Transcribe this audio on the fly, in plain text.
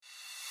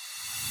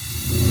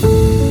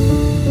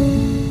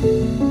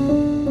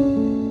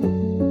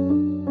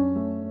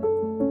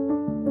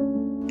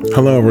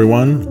Hello,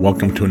 everyone.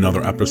 Welcome to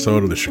another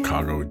episode of the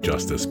Chicago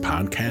Justice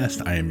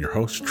Podcast. I am your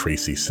host,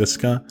 Tracy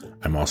Siska.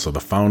 I'm also the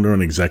founder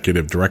and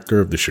executive director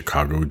of the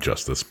Chicago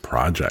Justice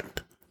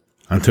Project.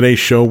 On today's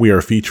show, we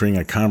are featuring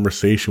a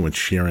conversation with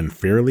Sharon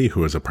Fairley,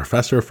 who is a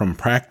professor from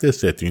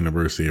practice at the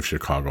University of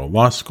Chicago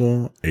Law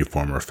School, a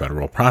former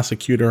federal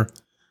prosecutor,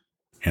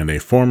 and a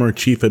former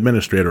chief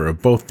administrator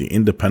of both the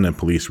Independent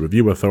Police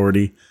Review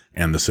Authority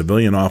and the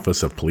Civilian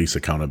Office of Police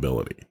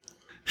Accountability.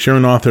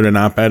 Sharon authored an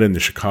op-ed in the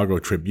Chicago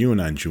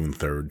Tribune on June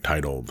 3rd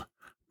titled,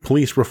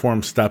 Police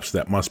Reform Steps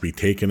That Must Be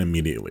Taken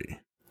Immediately.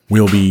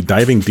 We'll be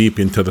diving deep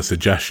into the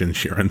suggestions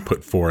Sharon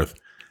put forth,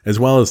 as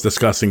well as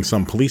discussing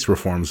some police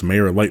reforms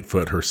Mayor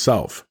Lightfoot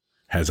herself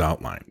has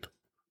outlined.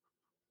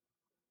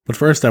 But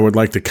first, I would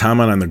like to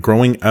comment on the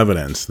growing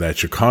evidence that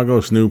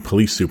Chicago's new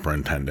police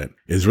superintendent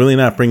is really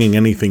not bringing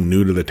anything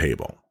new to the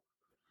table.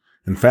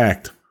 In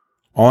fact,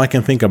 all I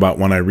can think about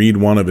when I read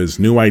one of his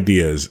new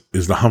ideas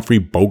is the Humphrey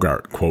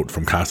Bogart quote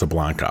from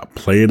Casablanca,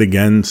 "Play it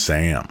again,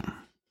 Sam."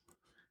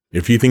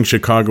 If you think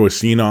Chicago has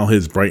seen all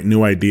his bright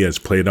new ideas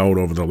played out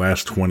over the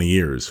last 20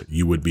 years,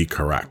 you would be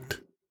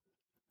correct.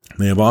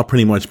 They have all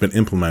pretty much been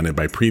implemented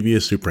by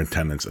previous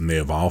superintendents, and they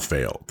have all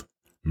failed.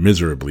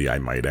 Miserably, I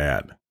might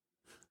add.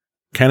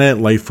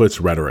 Candidate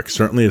Lightfoot's rhetoric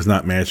certainly is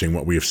not matching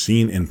what we have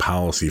seen in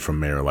policy from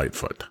Mayor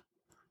Lightfoot.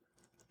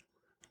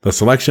 The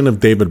selection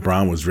of David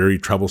Brown was very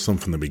troublesome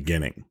from the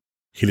beginning.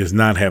 He does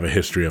not have a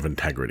history of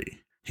integrity.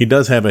 He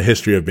does have a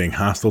history of being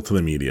hostile to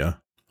the media.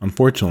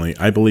 Unfortunately,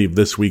 I believe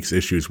this week's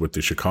issues with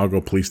the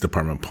Chicago Police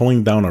Department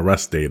pulling down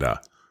arrest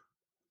data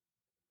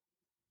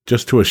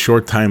just to a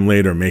short time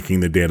later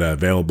making the data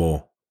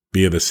available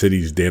via the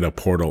city's data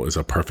portal is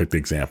a perfect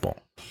example.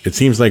 It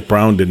seems like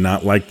Brown did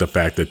not like the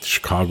fact that the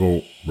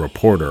Chicago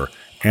Reporter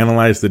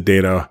analyzed the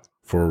data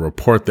for a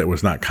report that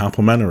was not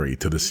complementary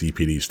to the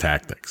CPD's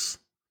tactics.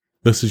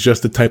 This is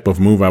just the type of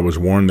move I was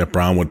warned that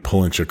Brown would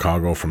pull in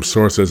Chicago from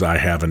sources I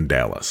have in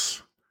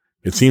Dallas.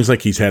 It seems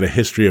like he's had a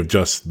history of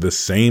just the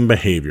same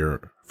behavior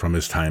from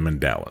his time in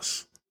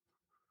Dallas.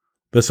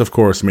 This, of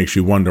course, makes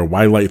you wonder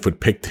why Lightfoot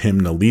picked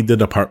him to lead the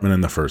department in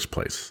the first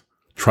place.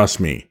 Trust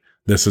me,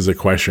 this is a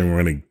question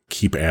we're going to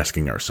keep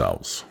asking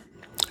ourselves.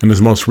 In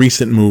his most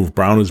recent move,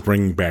 Brown is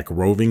bringing back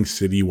roving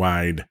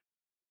citywide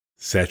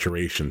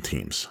saturation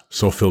teams,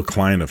 so Phil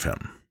Klein of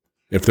him.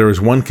 If there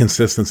is one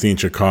consistency in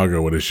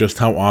Chicago, it is just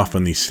how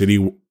often these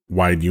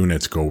citywide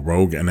units go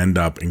rogue and end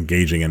up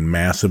engaging in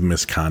massive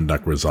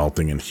misconduct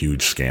resulting in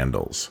huge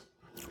scandals.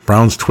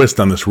 Brown's twist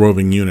on this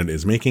roving unit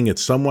is making it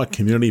somewhat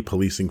community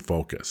policing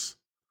focus.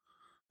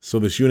 So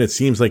this unit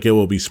seems like it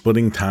will be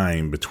splitting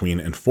time between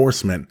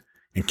enforcement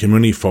and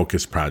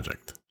community-focused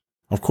project.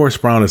 Of course,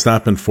 Brown has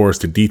not been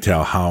forced to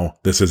detail how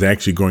this is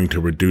actually going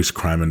to reduce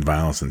crime and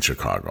violence in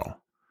Chicago.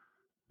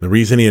 The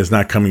reason he is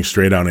not coming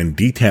straight out and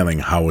detailing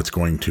how it's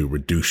going to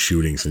reduce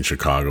shootings in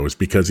Chicago is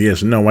because he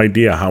has no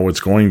idea how it's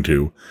going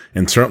to,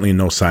 and certainly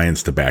no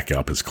science to back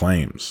up his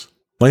claims.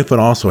 Lightfoot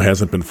also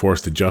hasn't been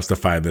forced to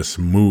justify this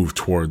move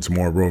towards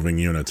more roving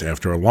units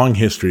after a long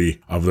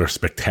history of their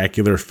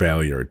spectacular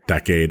failure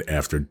decade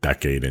after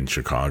decade in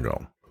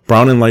Chicago.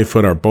 Brown and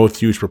Lightfoot are both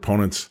huge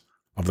proponents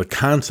of the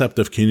concept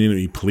of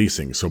community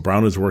policing, so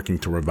Brown is working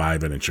to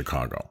revive it in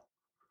Chicago.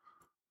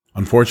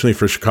 Unfortunately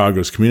for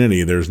Chicago's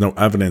community, there is no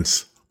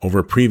evidence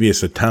over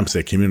previous attempts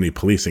at community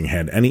policing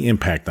had any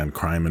impact on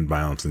crime and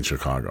violence in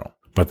Chicago.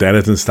 But that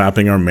isn't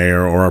stopping our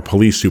mayor or our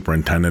police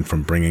superintendent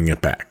from bringing it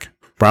back.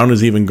 Brown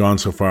has even gone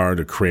so far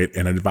to create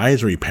an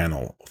advisory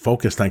panel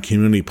focused on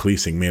community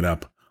policing made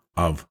up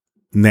of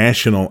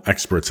national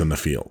experts in the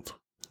field.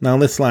 Now,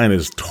 this line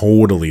is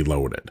totally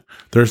loaded.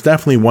 There's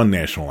definitely one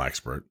national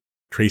expert,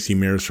 Tracy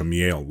Mears from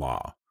Yale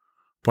Law.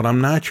 But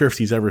I'm not sure if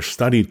he's ever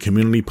studied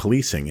community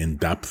policing in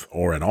depth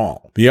or at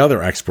all. The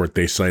other expert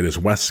they cite is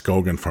Wes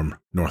Scogan from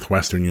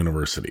Northwestern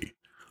University.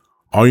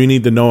 All you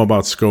need to know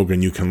about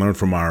Scogan you can learn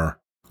from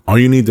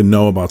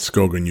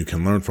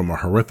a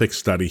horrific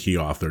study he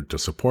authored to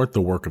support the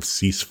work of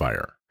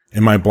Ceasefire.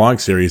 In my blog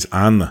series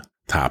on the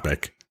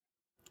topic,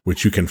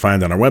 which you can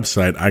find on our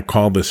website, I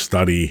call this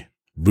study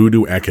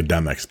Voodoo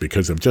Academics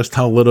because of just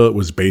how little it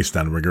was based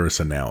on rigorous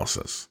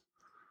analysis.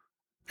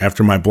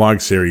 After my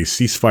blog series,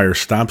 Ceasefire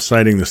stopped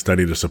citing the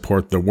study to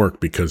support the work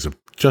because of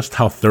just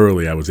how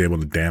thoroughly I was able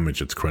to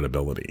damage its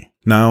credibility.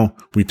 Now,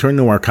 we turn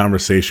to our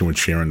conversation with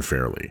Sharon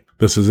Fairley.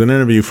 This is an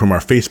interview from our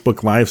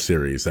Facebook Live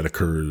series that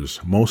occurs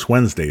most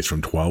Wednesdays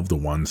from 12 to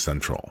 1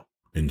 Central.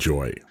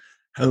 Enjoy.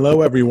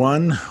 Hello,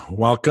 everyone.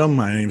 Welcome.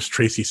 My name is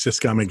Tracy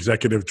Siska. I'm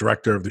Executive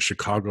Director of the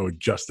Chicago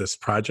Justice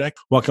Project.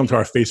 Welcome to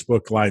our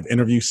Facebook Live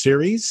interview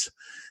series.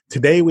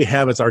 Today, we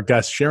have as our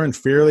guest Sharon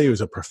Fairley, who's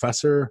a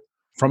professor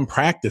from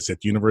practice at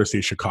the University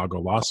of Chicago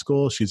Law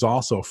School. She's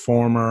also a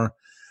former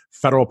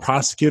federal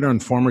prosecutor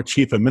and former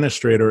chief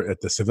administrator at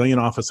the Civilian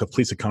Office of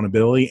Police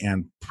Accountability,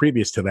 and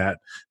previous to that,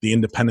 the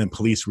Independent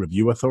Police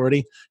Review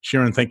Authority.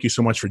 Sharon, thank you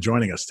so much for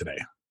joining us today.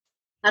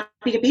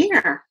 Happy to be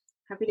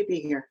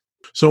here.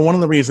 So one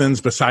of the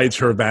reasons, besides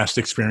her vast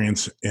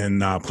experience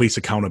in police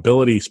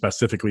accountability,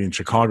 specifically in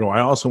Chicago,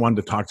 I also wanted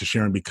to talk to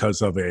Sharon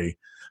because of a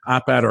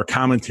op-ed or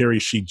commentary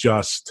she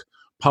just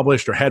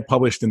published or had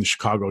published in the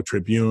Chicago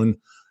Tribune,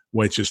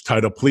 which is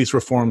titled Police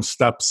Reform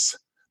Steps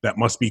That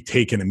Must Be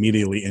Taken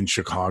Immediately in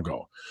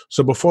Chicago.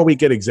 So before we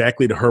get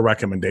exactly to her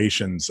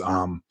recommendations,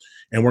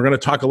 and we're going to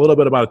talk a little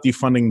bit about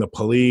defunding the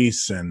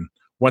police and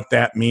what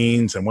that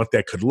means and what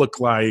that could look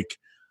like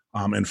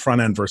in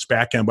front end versus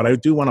back end. But I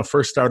do want to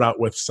first start out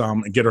with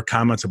get her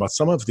comments about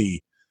some of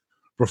the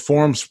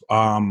reforms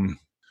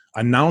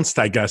announced,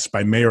 I guess,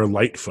 by Mayor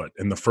Lightfoot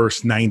in the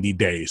first 90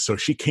 days. So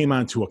she came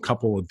on to a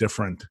couple of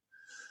different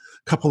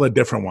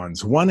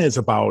ones. One is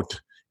about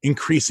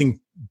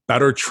increasing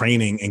better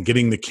training and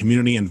getting the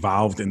community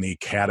involved in the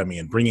academy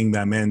and bringing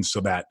them in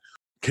so that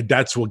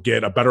cadets will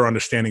get a better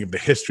understanding of the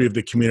history of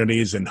the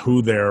communities and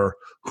who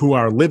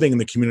are living in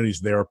the communities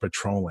they're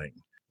patrolling.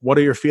 What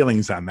are your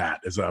feelings on that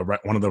as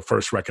one of the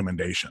first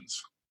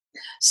recommendations?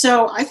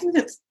 So I think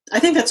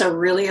that's a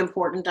really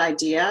important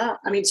idea.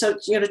 I mean, so,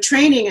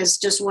 training is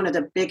just one of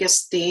the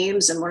biggest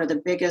themes and one of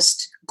the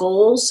biggest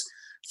goals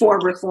for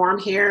reform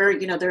here.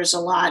 There's a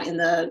lot in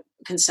the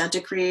consent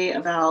decree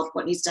about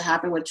what needs to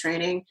happen with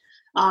training.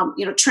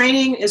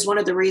 Training is one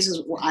of the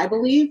reasons I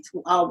believe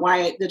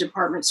why the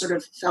department sort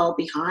of fell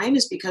behind,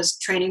 is because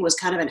training was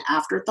kind of an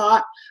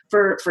afterthought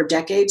for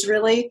decades,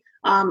 really.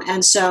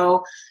 And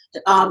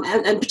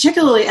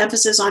particularly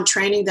emphasis on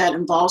training that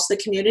involves the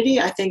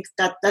community. I think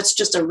that's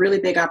just a really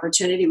big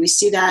opportunity. We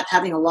see that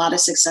having a lot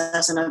of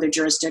success in other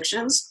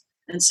jurisdictions.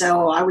 And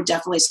so I would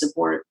definitely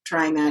support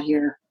trying that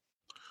here.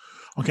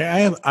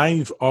 Okay,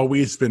 I've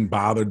always been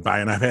bothered by,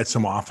 and I've had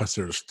some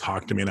officers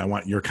talk to me, and I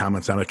want your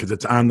comments on it because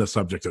it's on the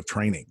subject of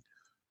training.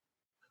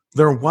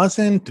 There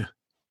wasn't, at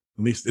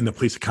least in the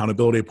police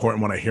accountability report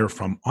and what I hear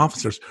from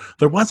officers,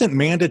 there wasn't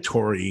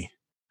mandatory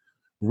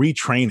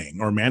retraining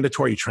or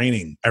mandatory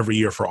training every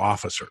year for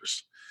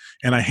officers.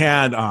 And I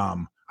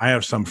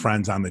have some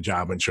friends on the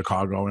job in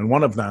Chicago, and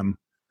one of them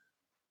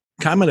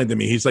commented to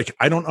me, he's like,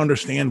 I don't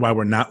understand why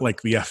we're not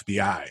like the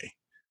FBI.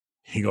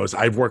 He goes,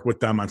 I've worked with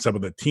them on some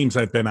of the teams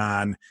I've been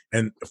on,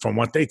 and from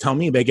what they tell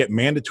me, they get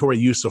mandatory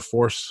use of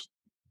force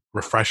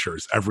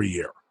refreshers every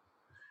year.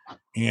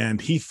 And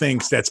he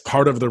thinks that's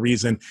part of the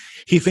reason.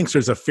 He thinks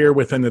there's a fear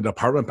within the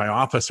department by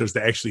officers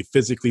to actually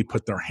physically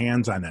put their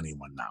hands on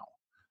anyone now,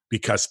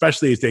 because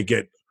especially as they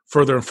get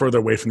further and further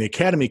away from the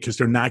academy, because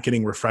they're not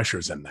getting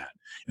refreshers in that.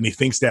 And he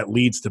thinks that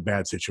leads to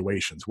bad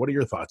situations. What are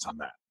your thoughts on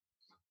that?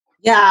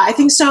 Yeah, I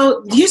think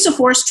so. The use of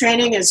force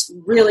training is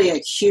really a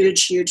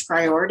huge, huge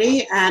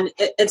priority. And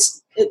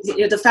it's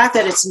the fact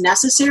that it's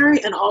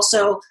necessary and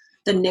also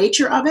the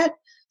nature of it.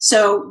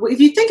 So if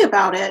you think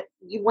about it,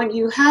 when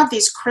you have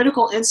these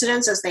critical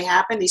incidents as they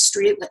happen, these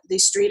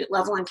street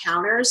level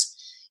encounters,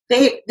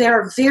 they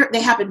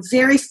happen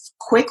very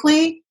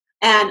quickly,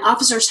 and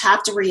officers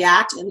have to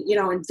react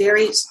in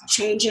very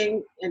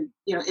changing and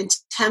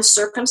intense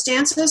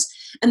circumstances,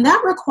 and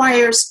that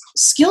requires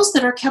skills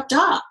that are kept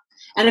up.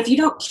 And if you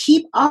don't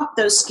keep up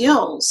those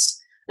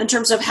skills in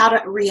terms of how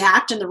to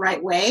react in the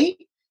right way,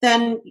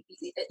 then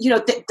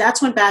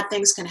that's when bad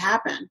things can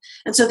happen.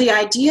 And so the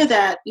idea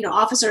that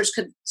officers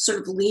could sort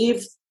of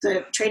leave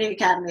the training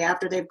academy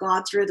after they've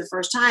gone through the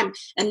first time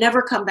and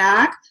never come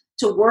back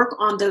to work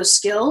on those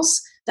skills,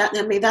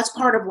 that's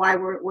part of why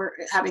we're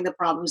having the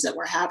problems that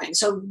we're having.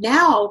 So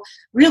now,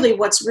 really,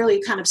 what's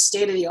really kind of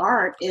state of the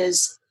art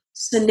is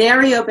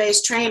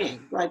scenario-based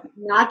training, like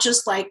not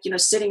just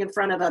sitting in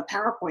front of a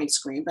PowerPoint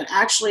screen, but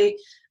actually,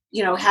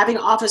 having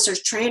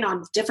officers train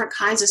on different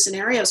kinds of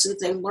scenarios so that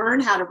they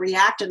learn how to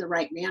react in the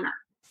right manner.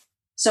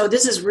 So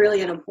this is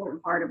really an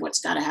important part of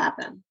what's got to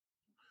happen.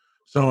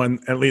 So, and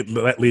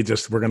that leads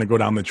us, we're going to go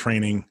down the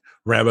training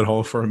rabbit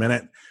hole for a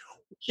minute.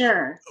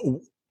 Sure.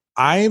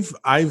 I've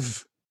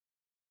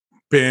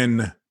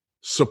been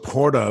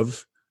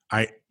supportive,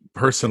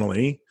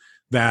 personally,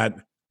 that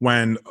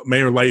when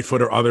Mayor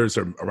Lightfoot or others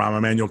or Rahm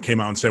Emanuel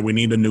came out and said we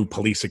need a new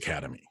police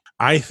academy.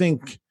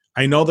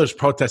 I know there's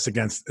protests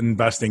against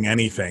investing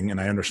anything, and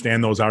I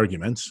understand those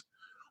arguments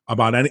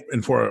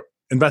for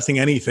investing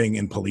anything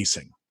in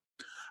policing.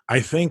 I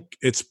think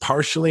it's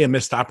partially a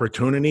missed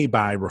opportunity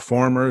by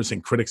reformers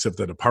and critics of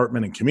the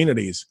department and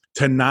communities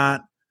to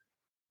not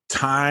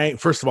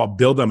first of all,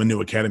 build them a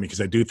new academy,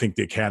 because I do think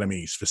the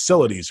academy's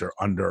facilities are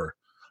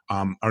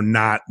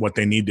not what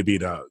they need to be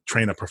to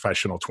train a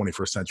professional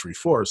 21st century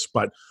force,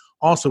 but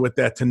also with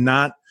that, to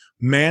not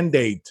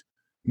mandate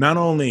not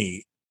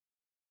only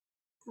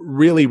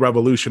really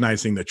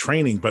revolutionizing the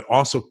training, but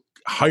also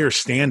higher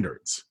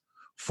standards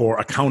for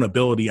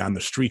accountability on the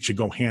street should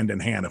go hand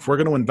in hand. If we're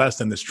going to invest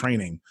in this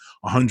training,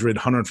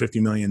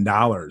 $150 million,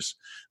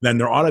 then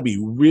there ought to be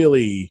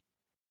really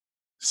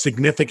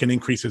significant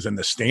increases in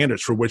the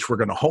standards for which we're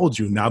going to hold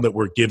you now that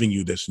we're giving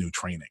you this new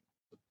training.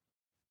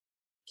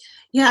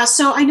 Yeah,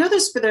 so I know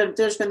there's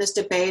been this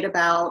debate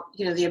about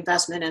the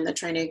investment in the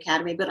training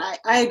academy, but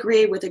I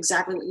agree with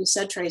exactly what you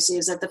said, Tracy,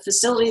 is that the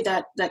facility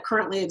that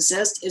currently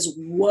exists is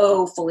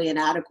woefully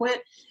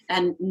inadequate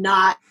and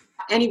not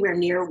anywhere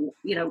near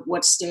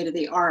what's state of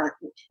the art.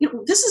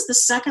 This is the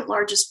second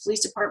largest police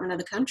department in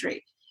the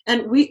country,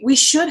 and we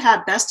should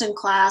have best in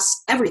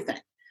class everything,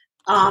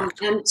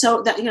 And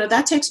so that,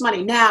 that takes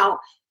money. Now,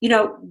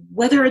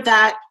 whether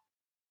that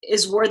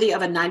is worthy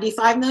of a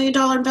 $95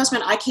 million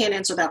investment, I can't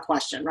answer that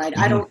question, right?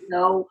 I don't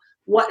know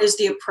what is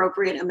the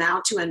appropriate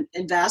amount to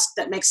invest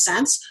that makes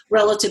sense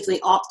relatively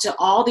to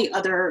all the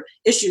other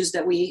issues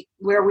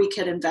where we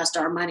could invest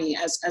our money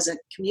as a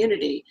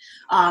community.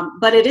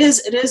 But it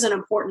is an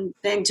important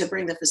thing to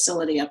bring the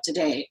facility up to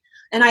date.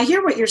 And I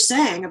hear what you're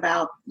saying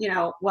about,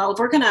 well, if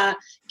we're going to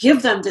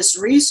give them this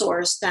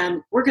resource,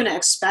 then we're going to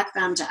expect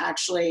them to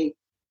actually,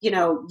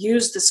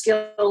 use the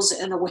skills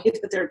in the way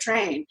that they're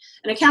trained.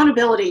 And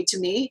accountability to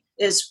me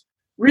is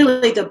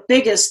really the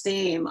biggest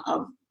theme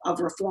of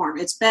reform.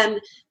 It's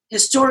been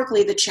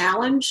historically the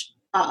challenge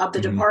of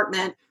the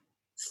department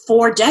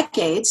for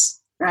decades,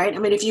 right? I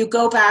mean, if you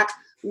go back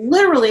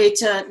literally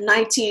to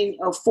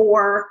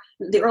 1904,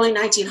 the early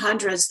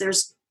 1900s,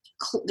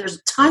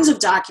 there's tons of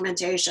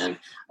documentation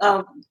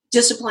of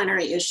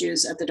disciplinary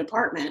issues at the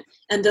department,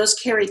 and those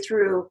carry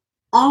through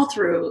all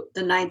through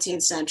the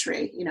 19th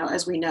century,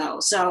 as we know.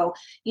 So,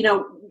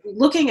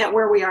 looking at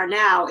where we are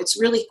now, it's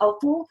really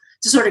helpful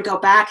to sort of go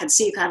back and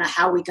see kind of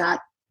how we got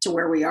to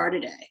where we are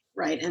today,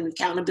 right? And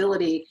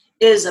accountability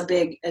is a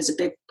big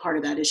part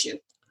of that issue.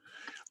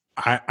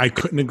 I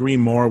couldn't agree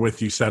more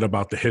with you said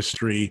about the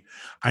history.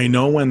 I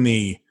know when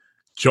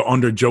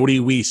under Jody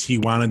Weiss, he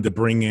wanted to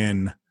bring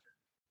in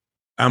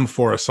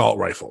M4 assault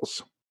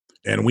rifles,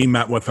 and we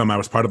met with him. I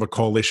was part of a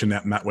coalition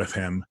that met with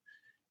him,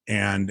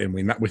 and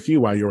we met with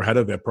you while you were head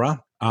of IPRA.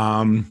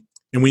 And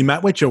we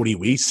met with Jody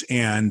Weiss,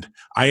 and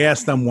I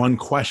asked them one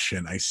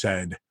question. I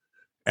said,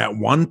 at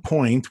one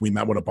point, we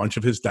met with a bunch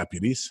of his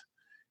deputies.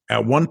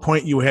 At one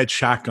point, you had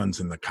shotguns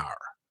in the car.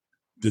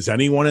 Does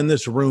anyone in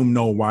this room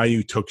know why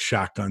you took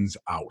shotguns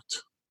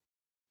out?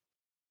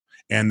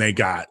 And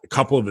a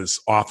couple of his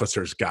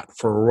officers got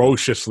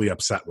ferociously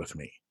upset with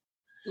me.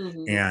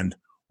 Mm-hmm. And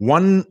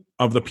one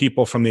of the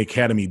people from the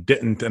academy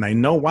didn't, and I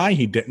know why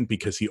he didn't,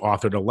 because he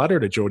authored a letter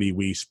to Jody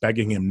Weiss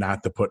begging him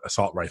not to put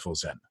assault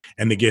rifles in,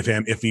 and to give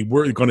him, if he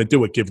were going to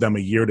do it, give them a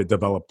year to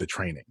develop the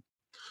training.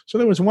 So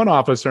there was one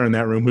officer in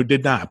that room who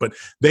did not, but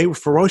they were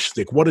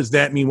ferociously like, what does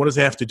that mean? What does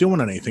that have to do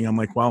with anything? I'm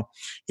like, well,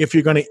 if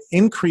you're going to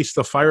increase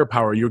the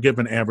firepower you're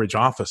giving average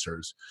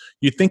officers,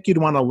 you'd think you'd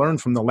want to learn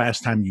from the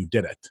last time you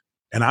did it.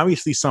 And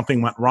obviously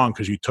something went wrong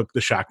because you took the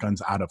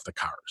shotguns out of the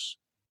cars.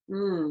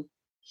 Mm.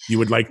 You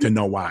would like to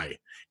know why.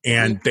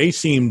 And they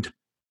seemed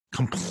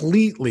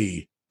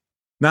completely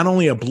not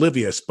only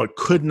oblivious, but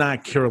could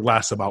not care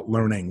less about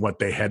learning what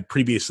they had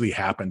previously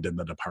happened in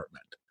the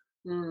department.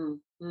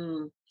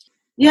 Mm-hmm.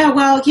 Yeah,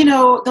 well,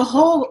 the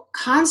whole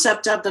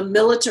concept of the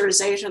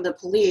militarization of the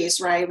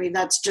police, right? I mean,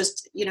 that's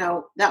just,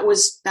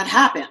 that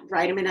happened,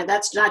 right? I mean,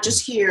 that's not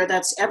just here,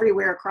 that's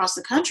everywhere across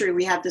the country.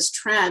 We have this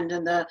trend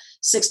in the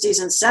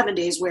 60s and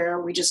 70s where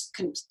we just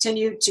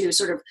continue to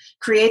sort of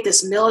create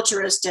this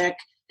militaristic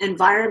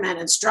environment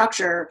and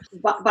structure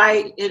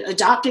by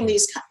adopting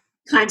these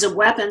kinds of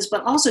weapons,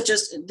 but also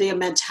just the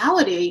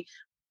mentality,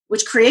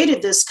 which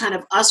created this kind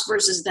of us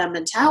versus them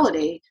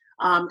mentality.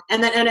 And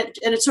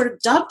it sort of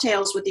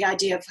dovetails with the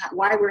idea of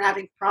why we're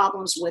having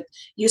problems with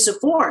use of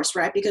force,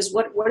 right? Because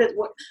what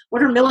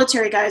do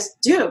military guys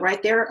do,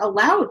 right? They're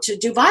allowed to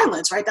do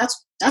violence, right?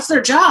 That's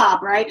their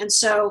job, right? And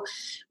so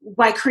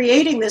by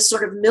creating this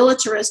sort of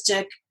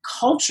militaristic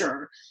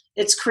culture,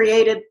 it's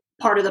created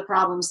part of the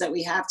problems that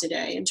we have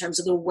today in terms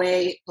of the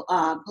way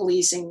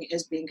policing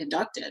is being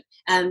conducted,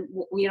 and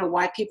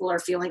why people are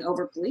feeling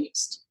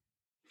over-policed.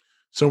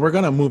 So we're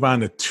going to move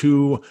on to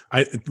two.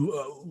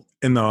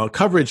 In the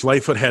coverage,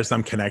 Lightfoot has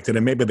them connected,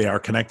 and maybe they are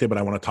connected, but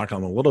I want to talk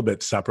on them a little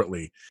bit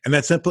separately. And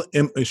that's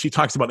she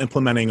talks about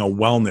implementing a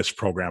wellness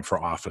program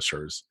for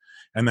officers,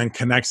 and then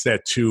connects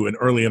that to an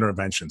early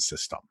intervention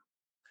system.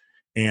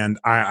 And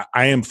I've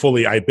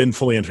been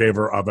fully in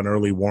favor of an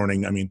early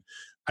warning. I mean,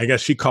 I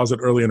guess she calls it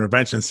early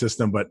intervention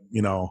system, but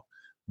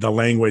the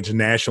language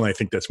nationally, I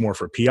think that's more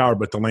for PR,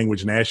 but the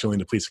language nationally in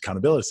the police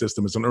accountability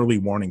system is an early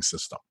warning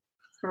system.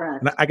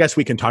 Correct. And I guess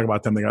we can talk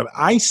about them together.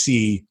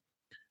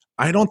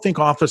 I don't think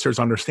officers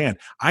understand.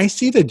 I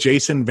see the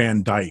Jason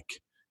Van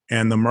Dyke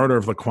and the murder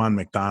of Laquan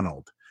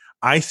McDonald.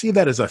 I see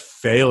that as a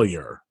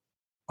failure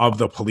of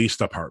the police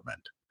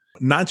department,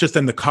 not just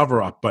in the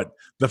cover-up, but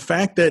the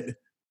fact that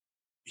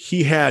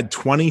he had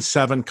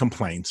 27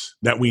 complaints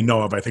that we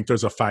know of. I think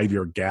there's a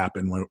 5-year gap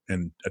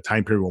in a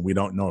time period when we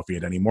don't know if he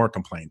had any more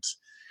complaints.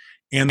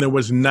 And there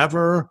was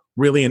never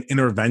really an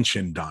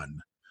intervention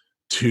done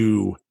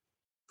to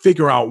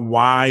figure out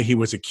why he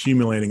was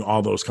accumulating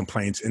all those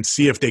complaints and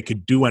see if they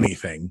could do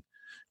anything,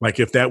 like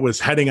if that was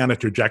heading on a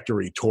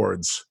trajectory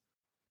towards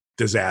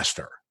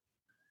disaster.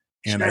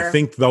 And sure. I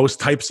think those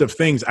types of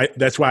things,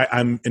 that's why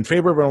I'm in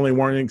favor of an early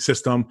warning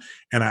system.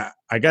 And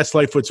I guess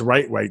Lightfoot's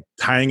right,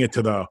 tying it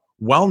to the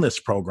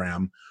wellness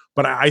program.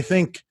 But I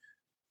think,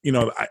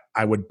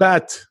 I would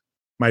bet,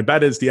 my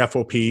bet is the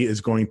FOP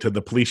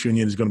the police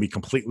union is going to be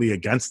completely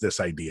against this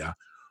idea.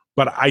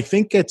 But I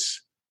think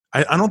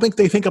I don't think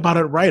they think about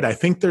it right. I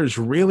think there's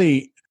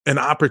really an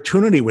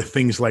opportunity with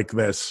things like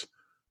this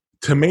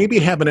to maybe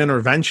have an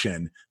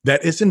intervention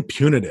that isn't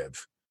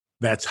punitive,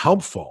 that's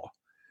helpful,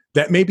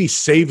 that maybe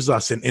saves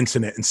us an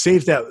incident and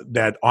saves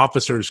that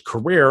officer's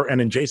career, and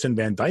in Jason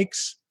Van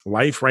Dyke's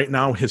life right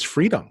now, his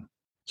freedom.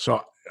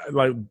 So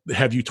like,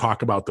 have you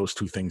talk about those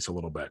two things a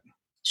little bit?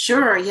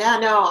 Sure. Yeah.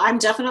 No, I'm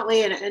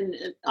definitely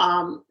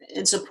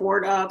in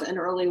support of an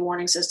early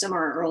warning system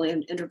or early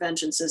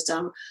intervention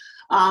system.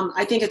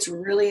 I think it's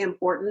really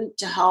important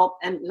to help,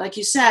 and like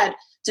you said,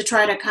 to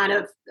try to kind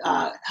of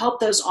help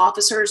those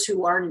officers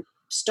who are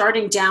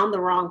starting down the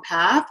wrong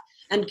path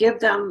and give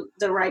them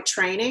the right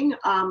training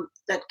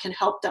that can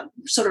help them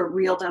sort of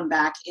reel them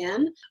back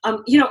in. A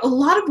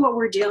lot of what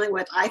we're dealing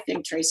with, I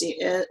think, Tracy,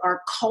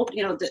 are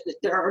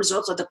there are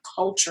results of the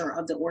culture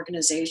of the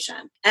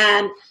organization.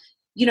 And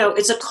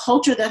it's a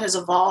culture that has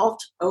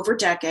evolved over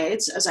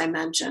decades, as I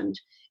mentioned,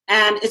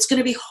 and it's going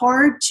to be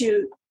hard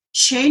to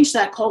change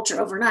that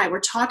culture overnight. We're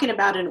talking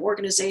about an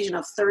organization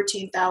of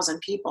 13,000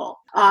 people.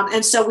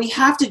 And so we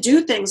have to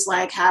do things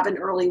like have an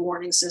early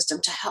warning system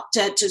to help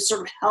to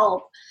sort of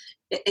help,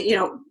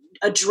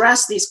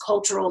 address these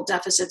cultural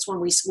deficits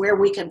where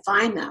we can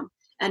find them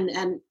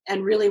and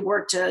really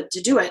work to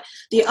do it.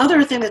 The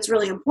other thing that's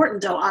really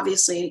important, though,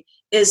 obviously,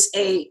 is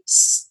a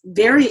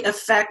very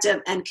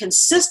effective and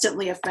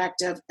consistently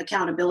effective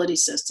accountability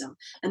system.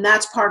 And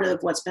that's part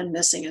of what's been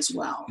missing as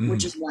well,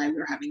 which is why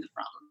we're having the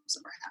problems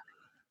that we're having.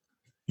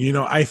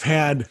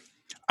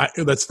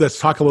 Let's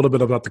talk a little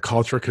bit about the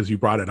culture, because you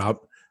brought it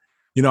up.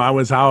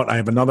 I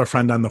have another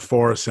friend on the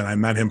force, and I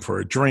met him for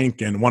a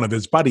drink, and one of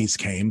his buddies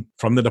came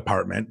from the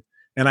department,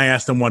 and I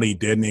asked him what he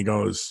did, and he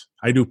goes,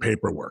 "I do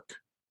paperwork."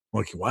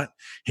 I'm like, what?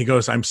 He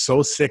goes, "I'm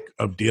so sick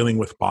of dealing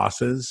with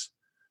bosses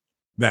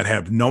that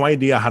have no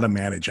idea how to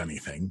manage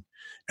anything.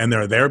 And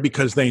they're there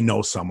because they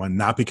know someone,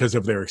 not because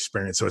of their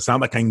experience. So it's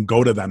not like I can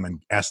go to them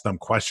and ask them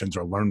questions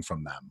or learn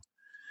from them.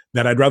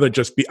 That I'd rather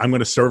I'm going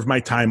to serve my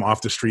time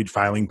off the street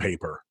filing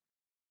paper.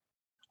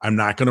 I'm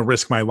not going to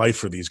risk my life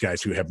for these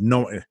guys who have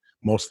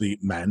mostly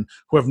men,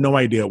 who have no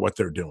idea what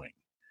they're doing."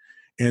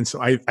 And so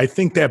I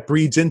think that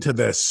breeds into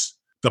this,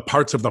 the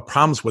parts of the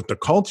problems with the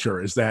culture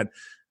is that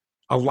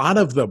a lot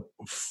of the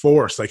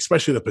force, like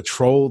especially the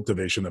patrol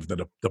division of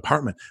the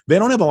department, they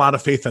don't have a lot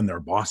of faith in their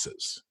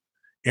bosses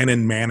and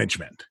in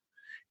management.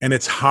 And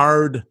it's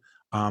hard.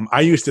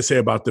 I used to say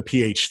about the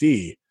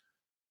PhD,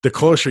 the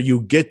closer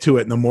you get to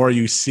it and the more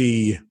you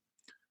see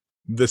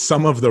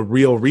some of the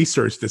real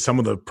research that some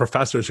of the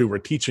professors who were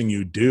teaching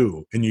you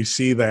do, and you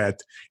see that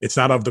it's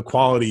not of the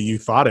quality you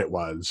thought it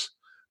was,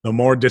 the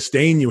more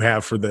disdain you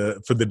have for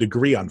the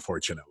degree,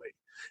 unfortunately.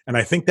 And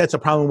I think that's a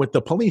problem with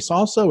the police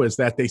also, is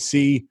that they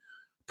see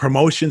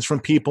promotions from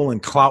people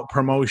and clout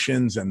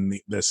promotions and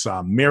this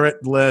merit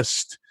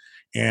list,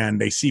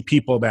 and they see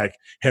people that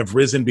have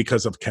risen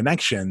because of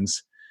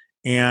connections,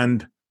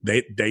 and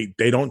they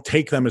don't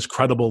take them as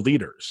credible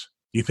leaders.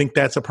 Do you think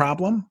that's a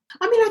problem?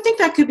 I mean, I think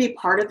that could be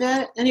part of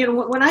it. And,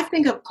 when I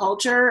think of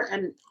culture,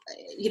 and,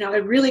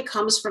 it really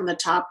comes from the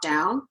top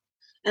down.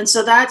 And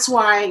so that's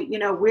why,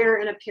 we're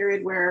in a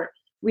period where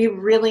we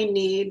really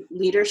need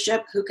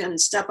leadership who can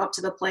step up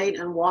to the plate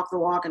and walk the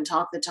walk and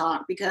talk the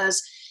talk.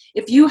 Because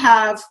if you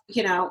have,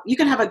 you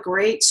can have a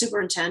great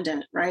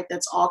superintendent, right,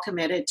 that's all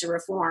committed to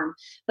reform.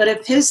 But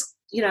if his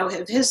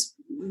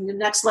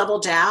next level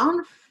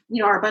down,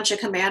 are a bunch of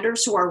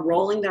commanders who are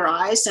rolling their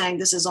eyes saying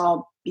this is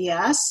all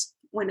BS,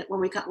 when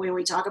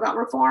we talk about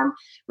reform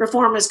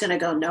is going to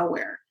go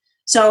nowhere.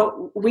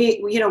 So we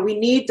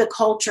need the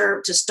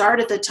culture to start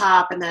at the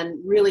top and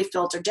then really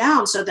filter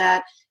down, so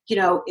that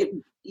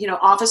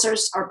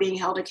officers are being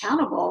held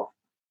accountable,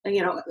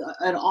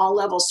 at all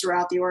levels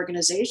throughout the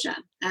organization.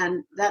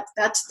 And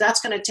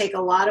that's going to take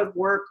a lot of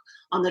work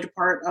on the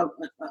part of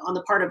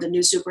the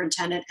new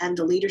superintendent and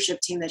the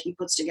leadership team that he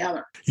puts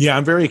together. Yeah,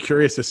 I'm very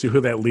curious to see who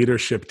that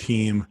leadership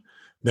team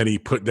that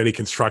he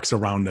constructs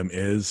around him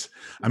is.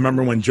 I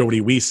remember when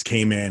Jody Weiss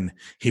came in,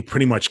 he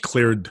pretty much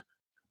cleared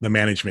the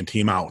management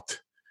team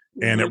out,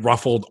 and it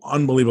ruffled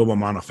unbelievable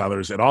amount of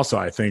feathers. It also,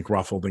 I think,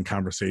 ruffled in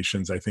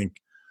conversations. I think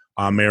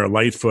Mayor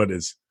Lightfoot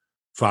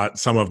thought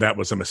some of that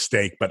was a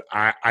mistake, but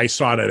I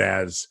saw it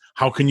as,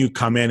 how can you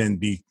come in and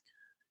be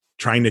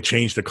trying to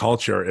change the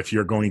culture if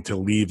you're going to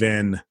leave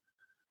in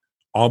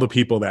all the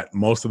people that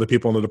most of the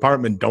people in the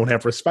department don't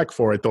have respect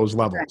for at those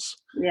levels?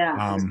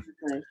 Yeah,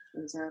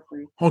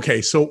 exactly.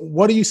 Okay, so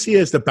what do you see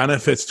as the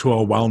benefits to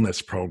a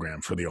wellness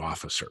program for the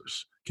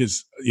officers?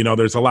 Because,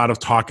 there's a lot of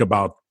talk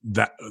about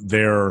that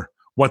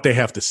what they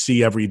have to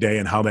see every day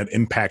and how that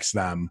impacts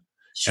them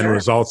and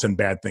results in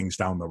bad things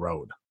down the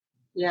road.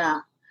 Yeah.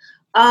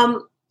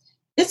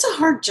 It's a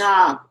hard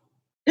job.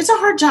 There's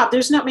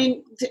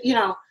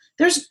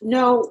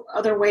no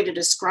other way to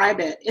describe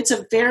it. It's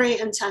a very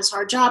intense,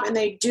 hard job. And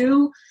they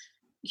do,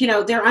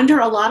 they're under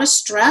a lot of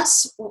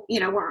stress,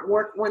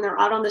 when they're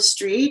out on the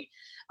street,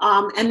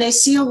 and they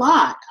see a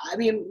lot. I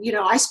mean,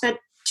 I spent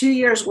 2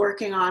 years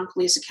working on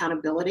police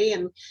accountability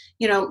and,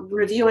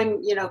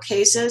 reviewing,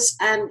 cases,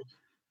 and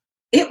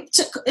it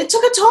took a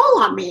toll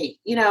on me,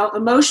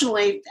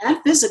 emotionally and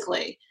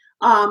physically,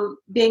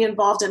 being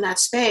involved in that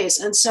space.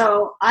 And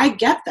so I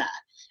get that.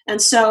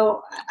 And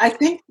so I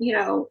think,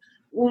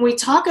 when we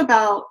talk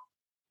about,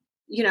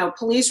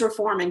 police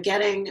reform and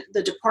getting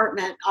the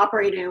department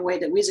operating in a way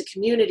that we as a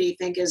community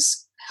think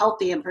is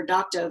healthy and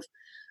productive,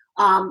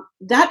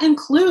 that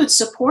includes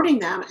supporting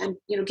them and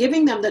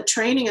giving them the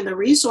training and the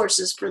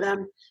resources for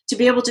them to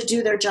be able to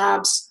do their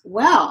jobs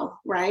well,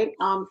 right?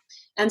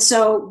 And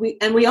so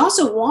we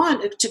also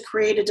want to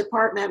create a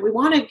department. We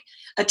want to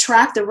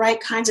attract the right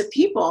kinds of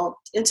people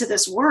into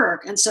this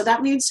work, and so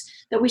that means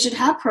that we should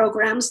have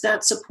programs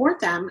that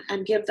support them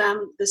and give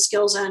them the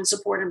skills and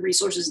support and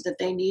resources that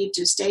they need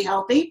to stay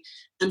healthy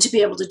and to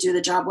be able to do the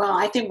job well.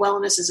 I think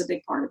wellness is a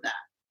big part of that.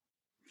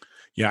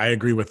 Yeah, I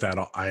agree with that.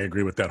 I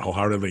agree with that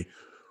wholeheartedly.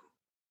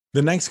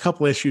 The next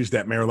couple issues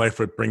that Mayor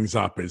Lightfoot brings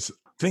up is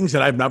things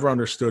that I've never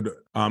understood,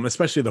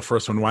 especially the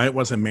first one, why it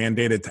wasn't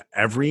mandated to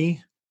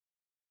every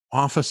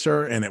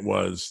officer and it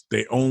was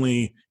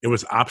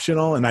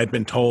optional. And I'd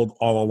been told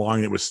all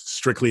along it was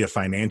strictly a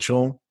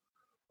financial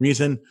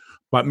reason.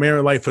 But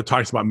Mayor Lightfoot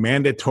talks about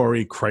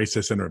mandatory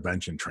crisis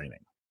intervention training.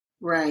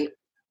 Right.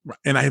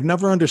 And I have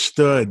never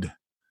understood.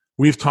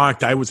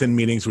 I was in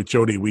meetings with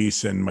Jody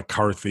Weiss and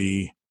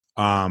McCarthy,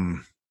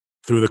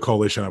 through the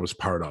coalition I was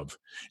part of.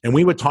 And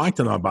we would talk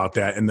to them about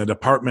that. In the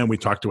department, we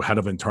talked to a head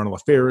of internal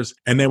affairs,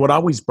 and they would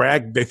always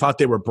brag. They thought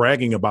they were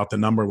bragging about the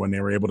number when they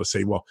were able to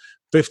say, well,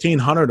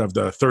 1,500 of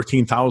the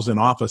 13,000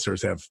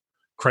 officers have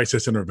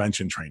crisis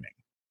intervention training.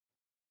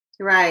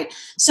 Right.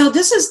 So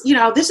this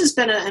has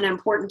been an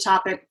important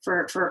topic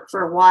for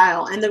a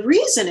while. And the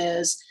reason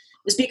is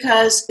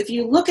because if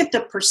you look at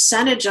the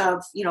percentage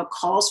of,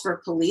 calls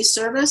for police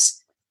service,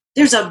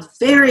 there's a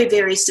very,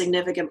 very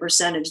significant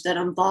percentage that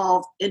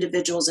involve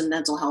individuals in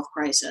mental health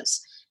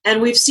crisis.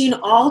 And we've seen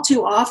all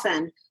too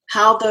often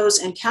how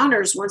those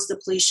encounters, once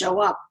the police show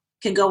up,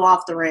 can go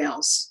off the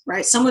rails,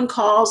 right? Someone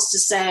calls to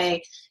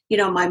say,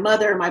 my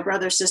mother, my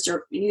brother,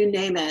 sister, you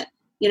name it,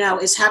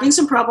 is having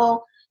some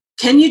trouble.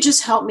 Can you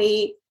just help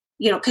me?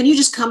 Can you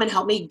just come and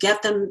help me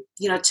get them,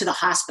 to the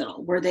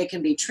hospital where they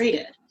can be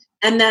treated?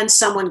 And then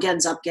someone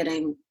ends up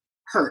getting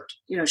hurt,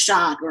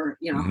 shot or,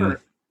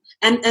 hurt.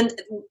 And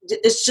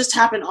it's just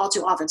happened all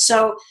too often.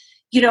 So,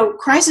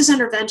 crisis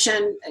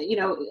intervention,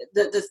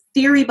 the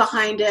theory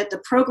behind it, the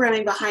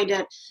programming behind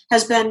it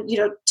has been,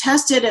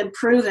 tested and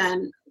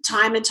proven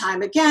time and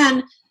time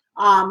again.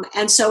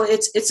 And so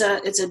it's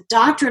a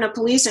doctrine of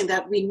policing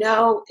that we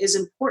know is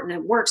important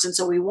and works. And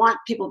so we want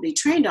people to be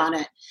trained on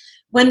it.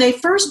 When they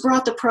first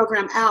brought the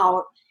program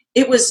out,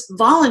 it was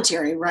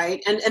voluntary,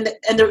 right?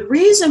 And the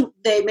reason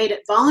they made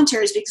it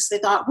voluntary is because they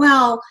thought,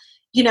 well,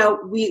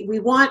 we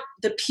want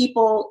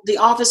the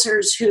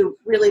officers who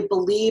really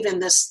believe in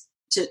this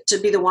to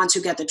be the ones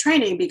who get the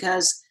training,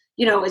 because,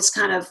 it's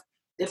kind of,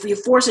 if you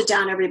force it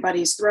down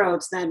everybody's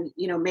throats, then,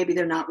 maybe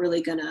they're not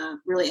really going to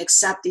really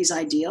accept these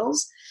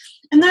ideals.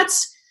 And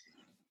that's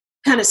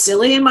kind of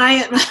silly in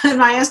my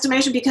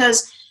estimation,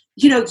 because,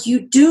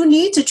 you do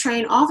need to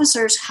train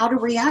officers how to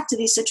react to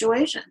these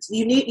situations.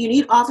 You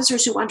need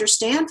officers who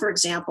understand, for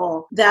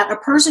example, that a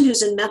person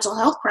who's in mental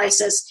health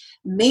crisis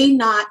may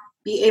not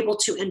be able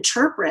to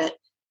interpret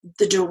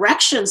the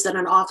directions that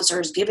an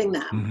officer is giving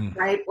them,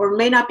 right? Or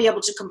may not be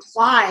able to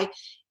comply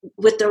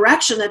with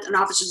direction that an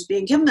officer is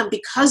being given them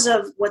because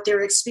of what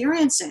they're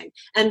experiencing,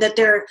 and that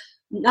they're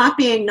not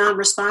being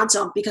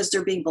non-responsive because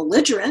they're being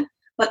belligerent,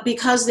 but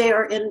because they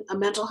are in a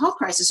mental health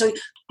crisis. So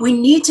we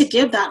need to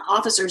give that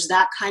officers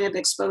that kind of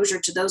exposure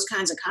to those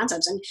kinds of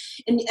concepts.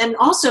 And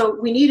also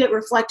we need it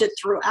reflected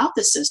throughout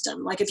the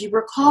system. Like if you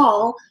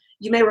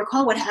may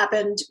recall what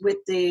happened with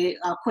the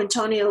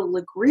Quintonio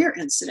LeGrier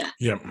incident.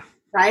 Yep.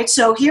 Right.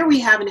 So here we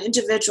have an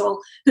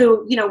individual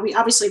who, we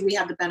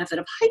have the benefit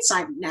of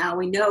hindsight now.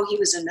 We know he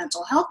was in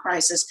mental health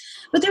crisis,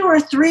 but there were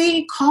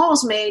 3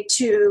 calls made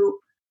to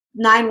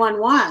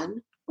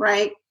 911,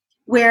 right,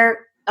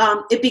 where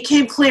it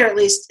became clear, at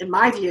least in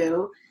my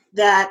view,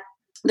 that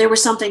there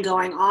was something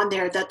going on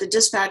there, that the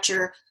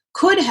dispatcher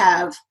could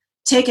have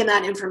taken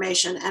that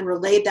information and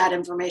relayed that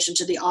information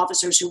to the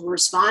officers who were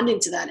responding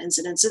to that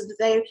incident, so that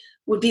they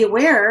would be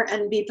aware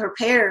and be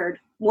prepared,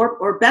 more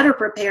or better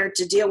prepared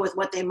to deal with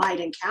what they might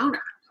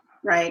encounter,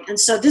 right? And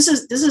so this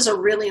is a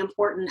really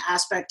important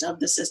aspect of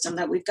the system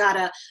that we've got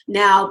to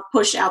now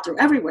push out through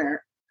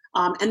everywhere.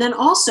 And then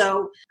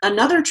also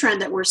another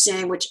trend that we're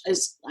seeing, which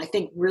is, I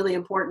think, really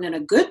important and a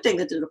good thing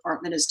that the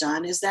department has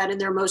done, is that in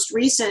their most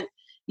recent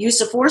use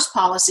of force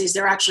policies,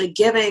 they're actually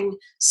giving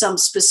some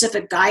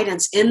specific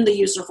guidance in the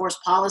use of force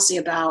policy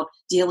about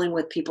dealing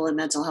with people in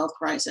mental health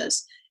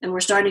crisis. And we're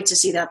starting to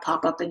see that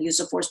pop up in use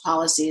of force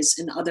policies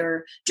in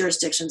other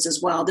jurisdictions as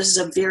well. This is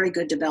a very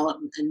good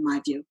development in my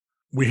view.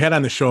 We had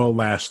on the show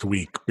last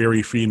week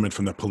Barry Friedman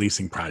from the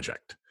Policing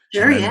Project.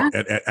 Sure, yeah.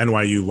 At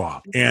NYU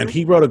Law. And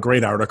he wrote a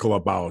great article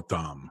about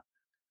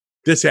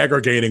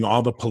disaggregating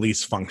all the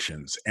police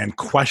functions and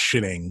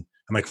questioning,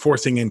 and like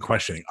forcing in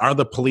questioning. Are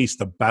the police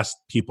the best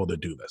people to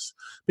do this?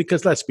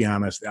 Because let's be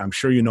honest, I'm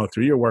sure you know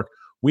through your work,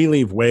 we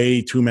leave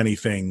way too many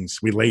things.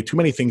 We lay too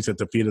many things at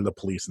the feet of the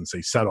police and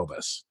say, settle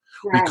this.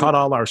 Right. We cut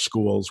all our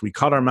schools. We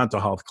cut our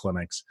mental health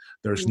clinics.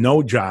 There's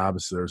no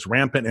jobs. There's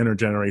rampant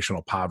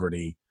intergenerational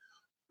poverty.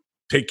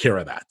 take care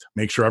of that.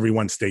 Make sure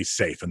everyone stays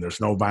safe and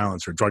there's no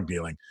violence or drug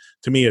dealing.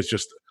 To me, it's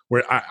just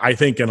where I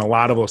think in a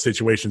lot of those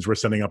situations, we're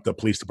setting up the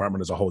police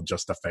department as a whole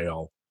just to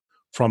fail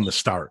from the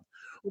start.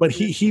 But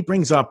he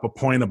brings up a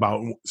point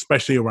about,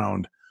 especially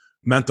around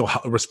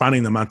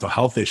responding to mental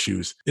health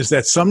issues, is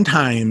that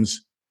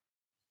sometimes,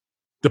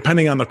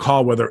 depending on the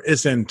call, where there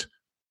isn't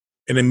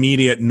an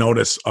immediate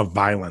notice of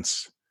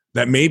violence,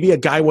 that maybe a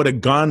guy with a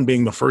gun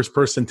being the first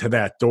person to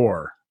that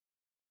door,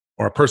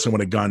 or a person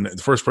with a gun,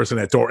 the first person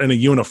at that door in a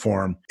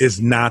uniform, is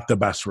not the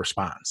best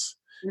response.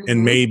 Mm-hmm.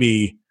 And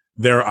maybe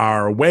there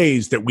are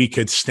ways that we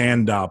could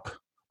stand up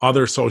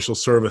other social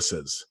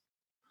services.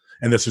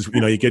 And this is,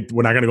 we're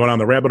not going to go down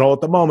the rabbit hole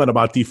at the moment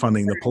about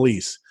defunding the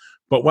police,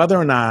 but whether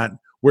or not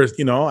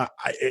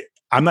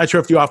I'm not sure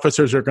if the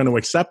officers are going to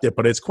accept it,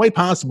 but it's quite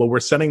possible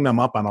we're setting them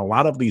up on a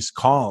lot of these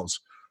calls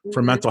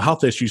for mental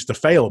health issues to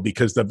fail,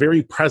 because the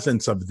very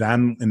presence of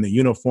them in the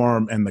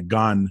uniform and the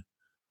gun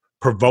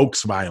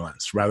provokes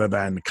violence rather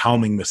than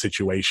calming the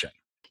situation.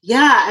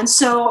 Yeah. And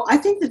so I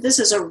think that this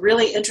is a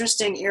really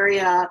interesting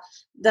area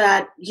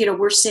that,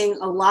 we're seeing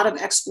a lot of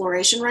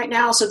exploration right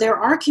now. So there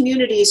are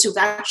communities who've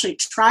actually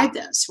tried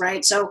this,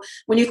 right? So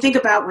when you think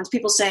about when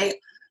people say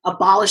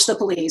abolish the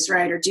police,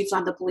 right, or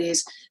defund the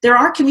police, there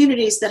are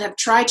communities that have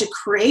tried to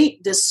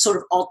create this sort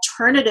of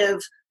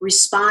alternative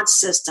response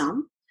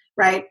system,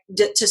 right,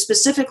 to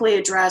specifically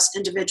address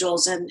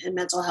individuals in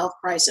mental health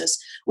crisis,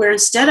 where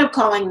instead of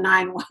calling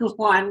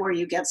 911, where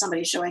you get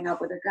somebody showing up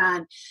with a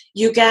gun,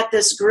 you get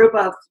this group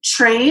of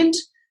trained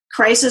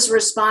crisis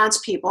response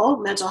people,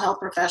 mental health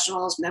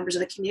professionals, members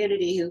of the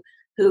community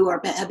who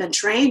have been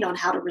trained on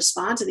how to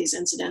respond to these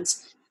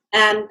incidents,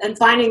 and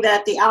finding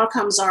that the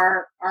outcomes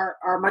are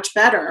much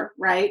better,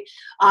 right?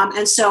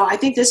 And so I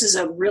think this is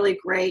a really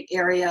great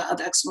area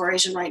of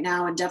exploration right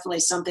now, and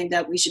definitely something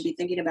that we should be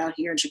thinking about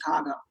here in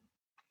Chicago.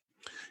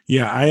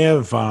 Yeah, I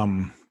have.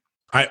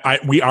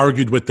 We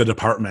argued with the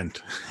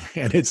department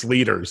and its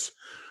leaders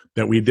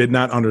that we did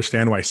not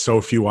understand why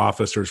so few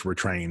officers were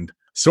trained.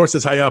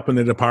 Sources high up in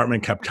the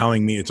department kept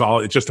telling me it's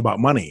just about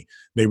money.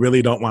 They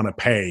really don't want to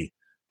pay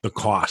the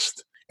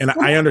cost. And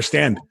I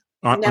understand.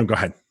 Go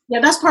ahead. Yeah,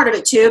 that's part of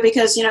it too,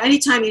 because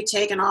anytime you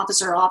take an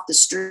officer off the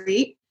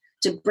street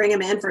to bring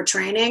him in for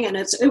training, and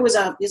it's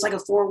like a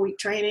 4-week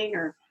training,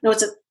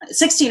 it's a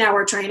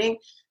 16-hour training.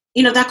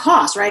 That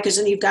costs, right? Because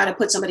then you've got to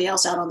put somebody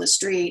else out on the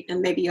street,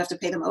 and maybe you have to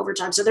pay them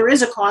overtime. So there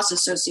is a cost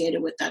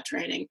associated with that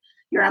training.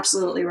 You're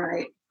absolutely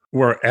right.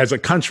 We're, as a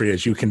country,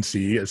 as you can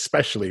see,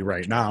 especially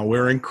right now,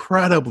 we're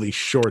incredibly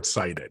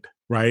short-sighted,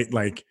 right?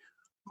 Like,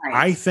 right.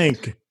 I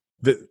think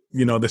that,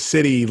 the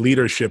city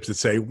leaderships that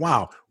say,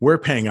 wow, we're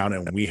paying out,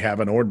 and we have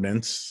an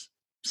ordinance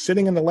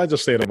sitting in the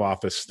legislative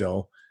office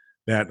still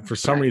that for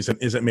some reason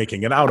isn't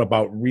making it out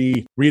about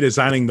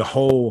redesigning the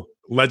whole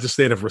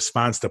legislative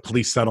response to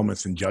police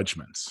settlements and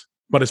judgments.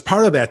 But as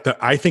part of that,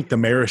 I think the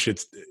mayor should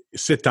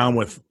sit down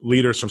with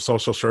leaders from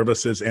social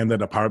services and the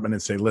department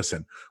and say,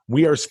 listen,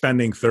 we are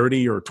spending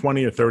 30 or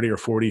 20 or 30 or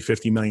 40,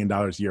 $50 million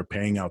a year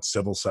paying out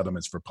civil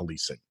settlements for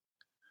policing.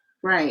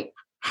 Right.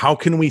 How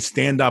can we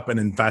stand up and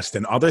invest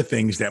in other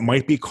things that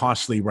might be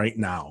costly right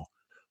now,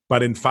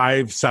 but in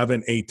 5,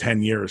 7, 8,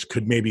 10 years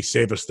could maybe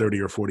save us $30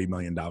 or $40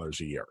 million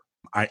a year?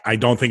 I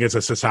don't think as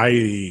a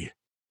society,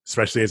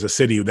 especially as a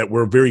city, that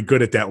we're very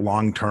good at that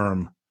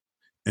long-term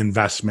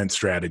investment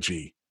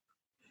strategy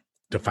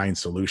to find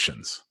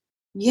solutions.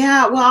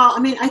 Yeah, well,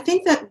 I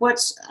think that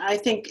what's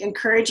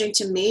encouraging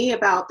to me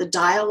about the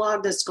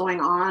dialogue that's going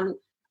on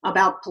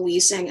about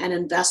policing and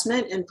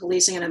investment in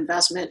policing and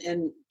investment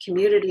in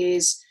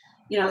communities,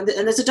 and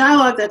there's a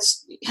dialogue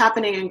that's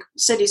happening in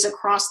cities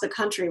across the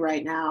country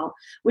right now,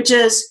 which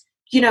is,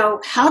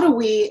 how do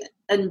we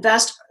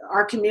invest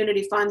our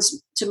community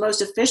funds to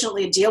most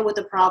efficiently deal with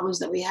the problems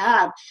that we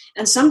have?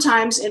 And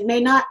sometimes it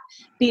may not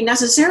be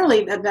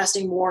necessarily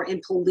investing more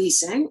in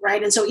policing,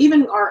 right? And so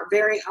even our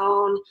very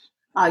own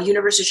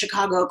University of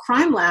Chicago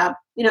Crime Lab,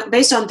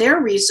 based on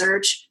their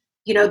research,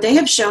 they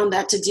have shown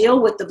that to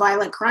deal with the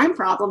violent crime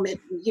problem,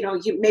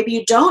 maybe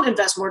you don't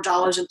invest more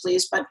dollars in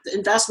police, but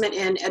investment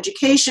in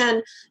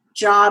education,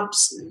 job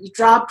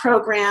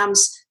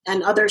programs,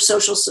 and other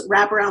social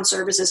wraparound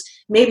services,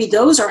 maybe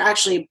those are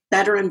actually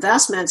better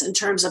investments in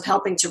terms of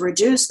helping to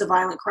reduce the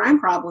violent crime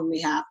problem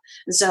we have.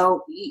 And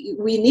so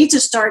we need to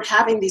start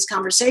having these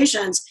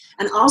conversations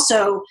and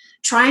also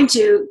trying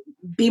to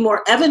be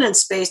more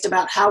evidence-based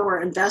about how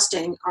we're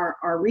investing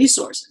our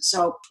resources.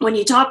 So when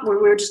we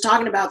were just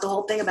talking about the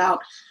whole thing about,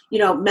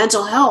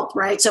 mental health,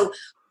 right? So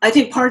I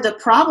think part of the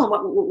problem,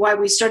 why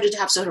we started to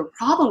have sort of a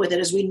problem with it,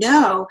 is we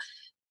know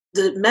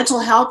the mental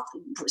health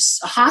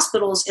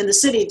hospitals in the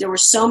city, there were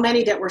so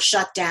many that were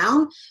shut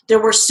down.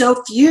 There were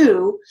so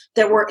few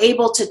that were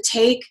able to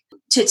take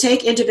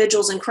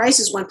individuals in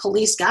crisis when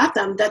police got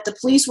them, that the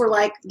police were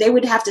like, they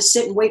would have to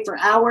sit and wait for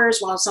hours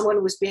while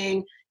someone was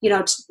being,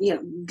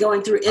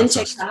 going through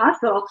intake to the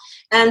hospital.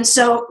 And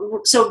so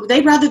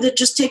they'd rather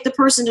just take the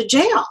person to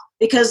jail,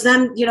 because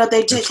then,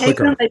 they take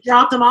them, they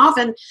drop them off,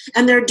 and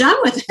they're done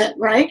with it,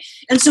 right?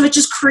 And so it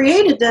just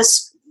created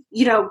this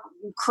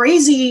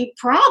crazy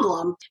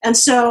problem. And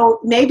so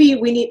maybe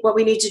what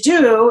we need to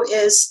do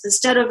is,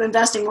 instead of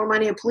investing more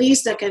money in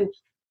police that can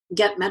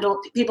get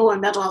people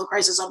in mental health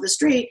crisis off the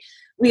street,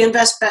 we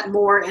invest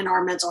more in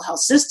our mental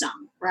health system,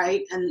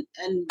 right? And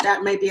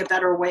that may be a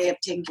better way of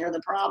taking care of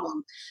the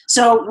problem.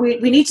 So we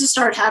need to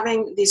start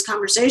having these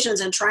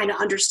conversations and trying to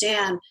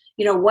understand,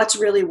 what's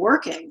really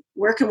working.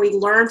 Where can we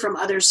learn from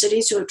other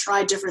cities who have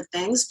tried different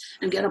things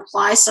and can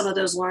apply some of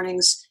those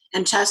learnings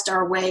and test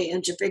our way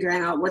into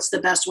figuring out what's the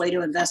best way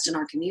to invest in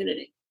our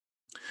community.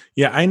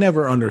 Yeah, I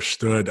never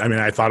understood. I mean,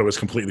 I thought it was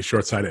completely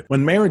short-sighted.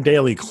 When Mayor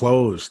Daley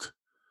closed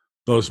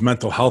those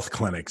mental health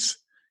clinics,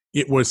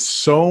 it was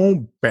such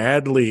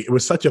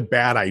a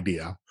bad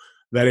idea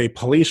that a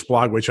police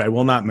blog, which I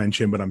will not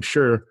mention, but I'm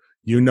sure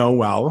you know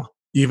well,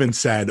 even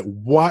said,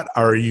 "What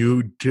are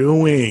you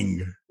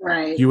doing?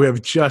 Right. You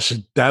have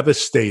just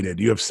devastated.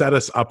 You have set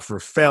us up for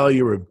failure.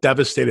 You have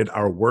devastated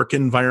our work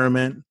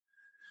environment.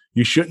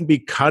 You shouldn't be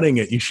cutting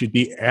it. You should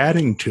be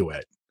adding to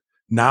it.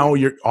 Now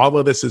all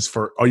of this is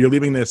you're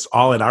leaving this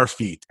all at our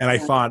feet." And I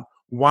thought,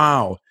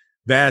 wow,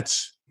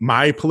 that's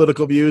my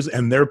political views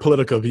and their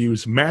political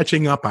views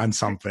matching up on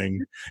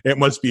something. It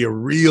must be a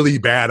really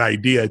bad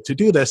idea to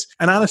do this.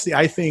 And honestly,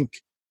 I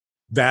think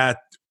that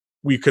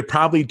we could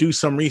probably do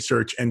some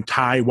research and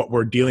tie what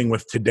we're dealing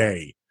with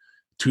today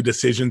to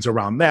decisions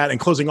around that, and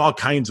closing all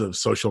kinds of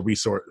social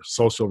resources,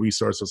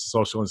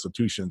 social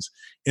institutions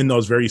in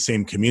those very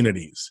same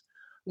communities.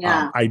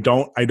 Yeah. I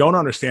don't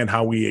understand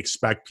how we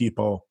expect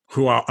people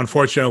who are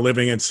unfortunately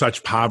living in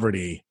such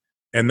poverty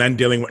and then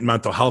dealing with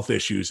mental health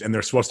issues, and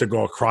they're supposed to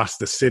go across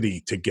the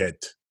city to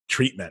get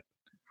treatment.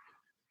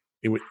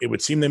 It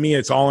would seem to me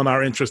it's all in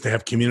our interest to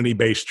have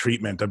community-based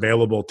treatment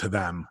available to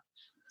them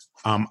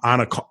on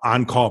a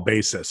on-call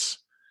basis.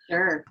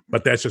 Sure.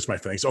 But that's just my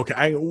feelings.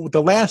 Okay,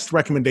 the last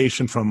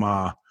recommendation from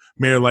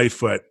Mayor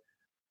Lightfoot,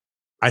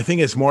 I think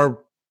is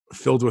more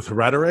filled with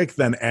rhetoric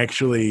than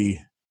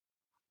actually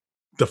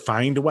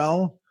defined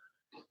well.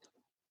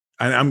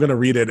 And I'm going to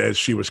read it as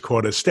she was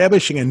quoted: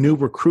 "Establishing a new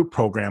recruit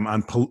program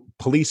on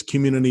police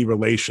community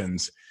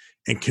relations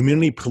and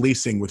community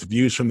policing with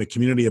views from the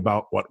community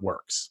about what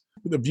works."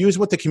 The views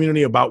with the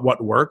community about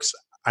what works,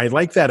 I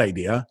like that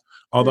idea,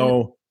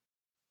 although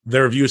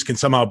their views can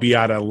somehow be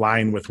out of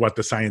line with what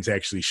the science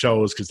actually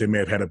shows because they may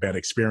have had a bad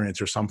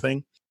experience or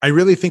something. I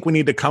really think we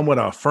need to come with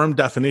a firm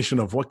definition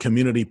of what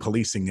community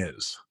policing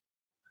is.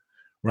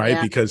 Right?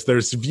 Yeah. Because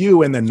there's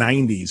view in the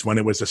 90s when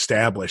it was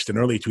established in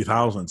early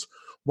 2000s,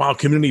 wow,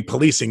 community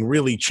policing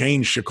really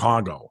changed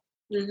Chicago.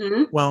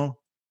 Mm-hmm.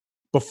 Well,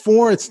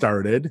 before it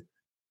started,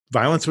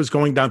 violence was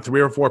going down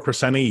 3 or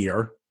 4% a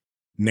year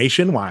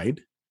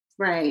nationwide.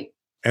 Right.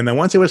 And then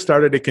once it was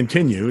started, it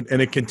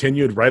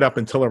continued right up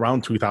until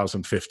around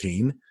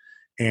 2015.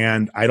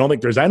 And I don't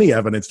think there's any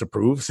evidence to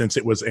prove, since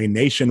it was a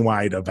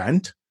nationwide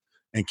event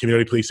and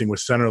community policing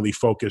was centrally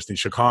focused in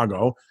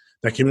Chicago,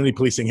 that community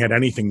policing had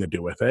anything to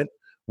do with it.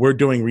 We're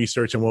doing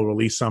research, and we'll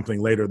release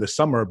something later this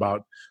summer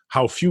about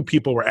how few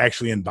people were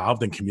actually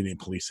involved in community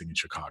policing in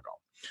Chicago.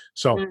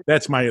 So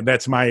that's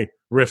my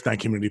riff on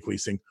community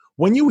policing.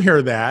 When you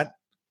hear that,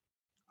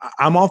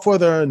 I'm all for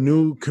the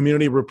new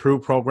community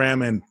recruit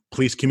program and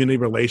police community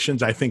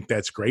relations. I think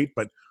that's great.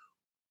 But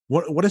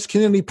what does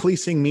community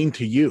policing mean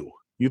to you?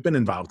 You've been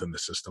involved in the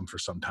system for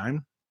some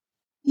time.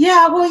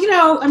 Yeah, well,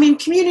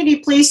 community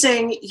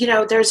policing,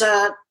 there's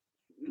a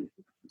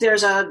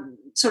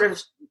sort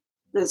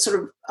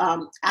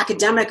of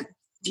academic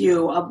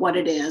view of what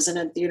it is.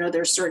 And,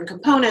 there's certain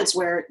components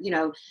where,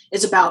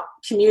 it's about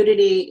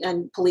community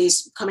and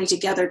police coming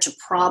together to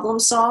problem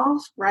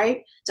solve,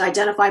 right? To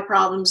identify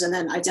problems and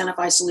then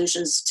identify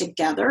solutions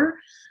together,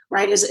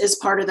 right? Is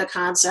part of the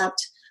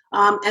concept.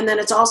 And then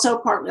it's also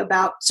part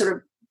about sort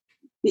of,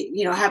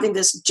 having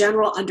this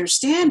general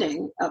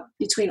understanding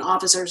between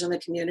officers and the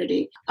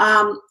community.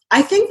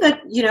 I think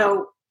that,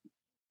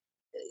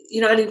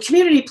 and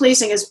community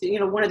policing is,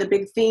 one of the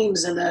big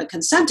themes in the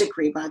consent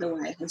decree, by the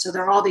way. And so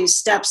there are all these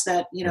steps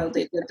that,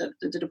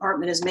 the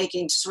department is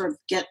making to sort of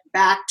get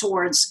back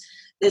towards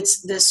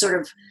this sort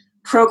of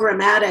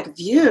programmatic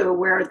view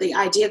where the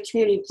idea of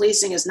community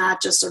policing is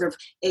not just sort of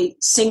a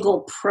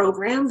single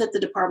program that the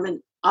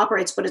department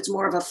operates, but it's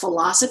more of a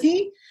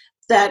philosophy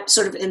that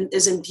sort of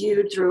is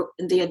imbued through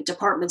the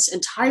department's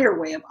entire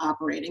way of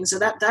operating. So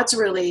that's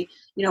really,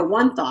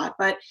 one thought.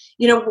 But,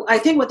 I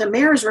think what the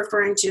mayor is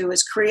referring to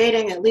is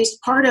creating at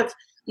least part of,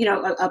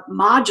 a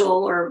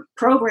module or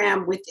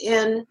program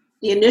within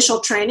the initial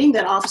training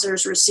that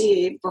officers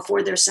receive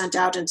before they're sent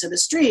out into the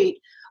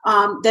street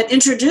that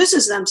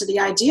introduces them to the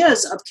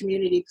ideas of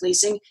community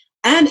policing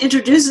and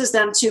introduces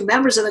them to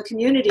members of the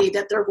community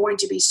that they're going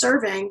to be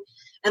serving,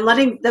 and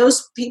letting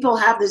those people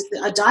have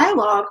a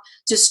dialogue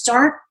to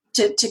start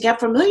to get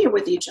familiar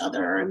with each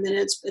other. I mean,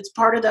 it's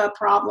part of the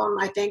problem,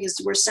 I think,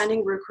 is we're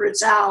sending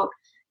recruits out,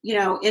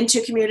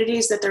 into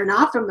communities that they're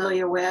not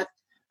familiar with,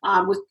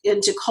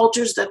 into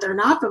cultures that they're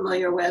not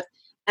familiar with.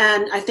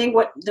 And I think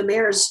what the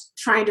mayor is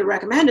trying to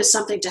recommend is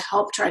something to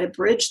help try to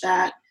bridge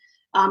that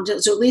to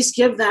at least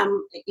give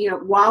them,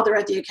 while they're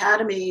at the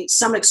academy,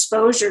 some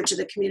exposure to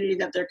the community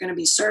that they're going to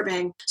be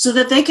serving, so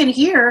that they can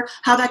hear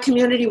how that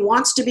community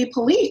wants to be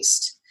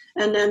policed.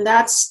 And then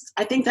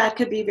I think that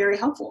could be very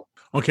helpful.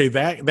 Okay,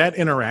 that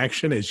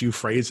interaction, as you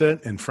phrase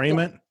it and frame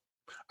it,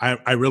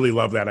 I really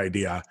love that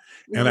idea.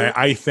 And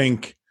I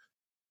think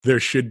there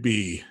should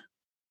be,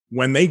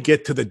 when they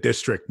get to the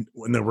district,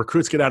 when the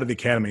recruits get out of the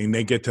academy and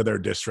they get to their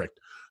district,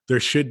 there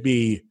should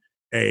be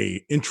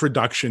a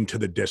introduction to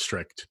the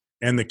district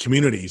and the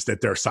communities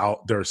that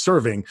they're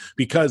serving,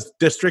 because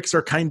districts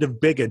are kind of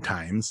big at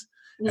times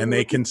and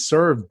they can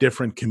serve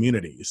different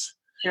communities.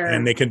 Sure.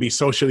 And they can be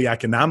socially,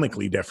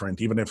 economically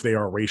different, even if they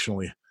are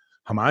racially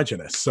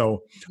homogenous.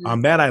 So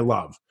that I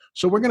love.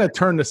 So we're going to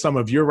turn to some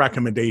of your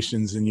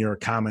recommendations in your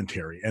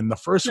commentary. And the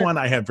first one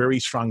I have very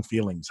strong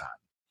feelings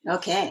on.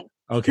 Okay.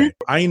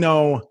 I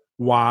know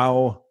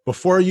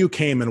before you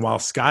came and while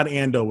Scott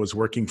Ando was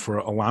working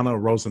for Alana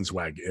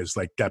Rosenzweig as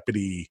like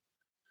deputy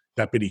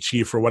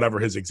chief or whatever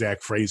his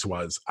exact phrase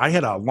was, I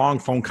had a long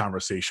phone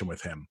conversation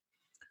with him.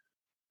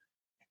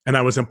 And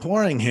I was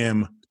imploring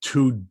him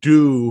to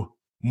do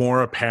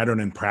more pattern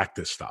and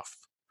practice stuff,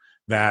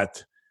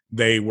 that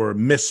they were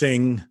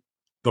missing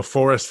the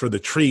forest for the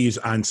trees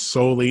on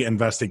solely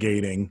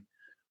investigating,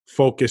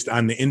 focused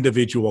on the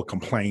individual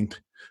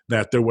complaint,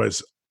 that there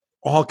was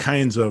all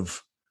kinds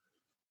of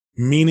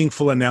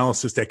meaningful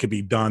analysis that could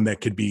be done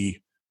that could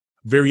be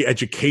very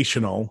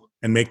educational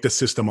and make the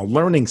system a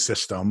learning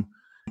system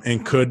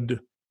and could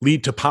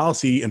lead to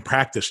policy and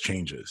practice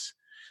changes.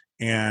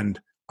 And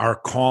our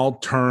call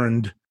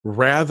turned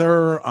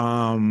rather,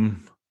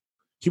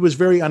 he was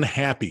very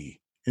unhappy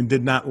and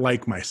did not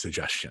like my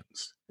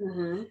suggestions.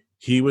 Mm-hmm.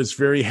 He was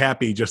very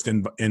happy just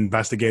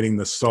investigating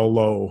the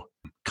solo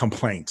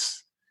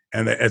complaints,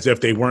 and as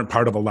if they weren't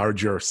part of a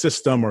larger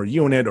system or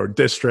unit or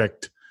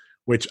district,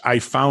 which I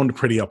found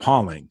pretty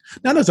appalling.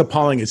 Not as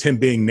appalling as him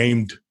being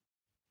named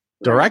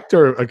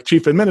director, a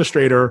chief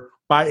administrator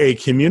by a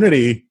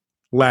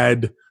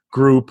community-led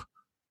group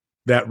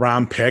that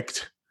Ron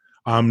picked.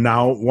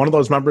 Now, one of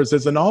those members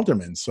is an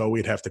alderman, so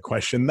we'd have to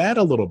question that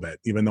a little bit,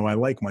 even though I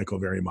like Michael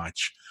very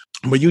much.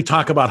 But you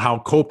talk about how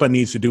COPA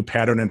needs to do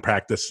pattern and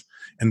practice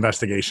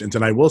investigations.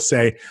 And I will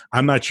say,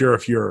 I'm not sure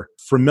if you're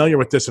familiar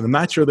with this, and I'm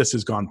not sure this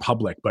has gone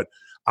public, but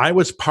I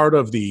was part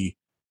of the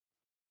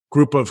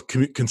group of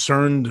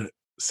concerned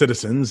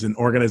citizens and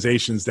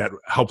organizations that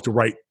helped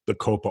write the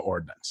COPA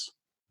ordinance.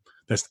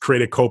 That's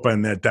created COPA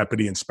and the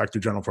Deputy Inspector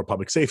General for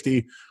Public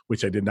Safety,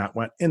 which I did not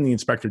want in the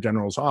Inspector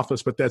General's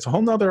office, but that's a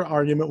whole nother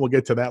argument. We'll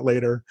get to that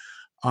later,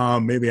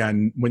 maybe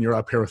when you're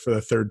up here for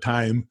the third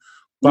time.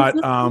 But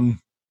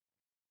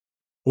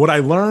what I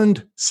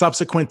learned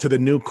subsequent to the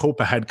new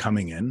COPA head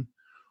coming in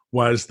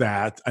was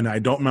that, and I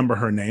don't remember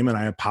her name, and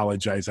I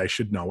apologize, I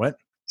should know it.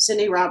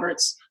 Cindy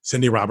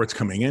Roberts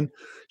coming in.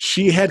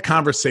 She had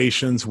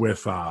conversations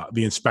with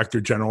the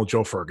Inspector General,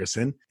 Joe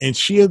Ferguson, and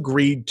she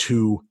agreed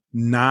to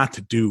not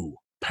do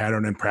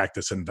pattern and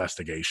practice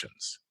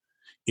investigations,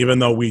 even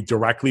though we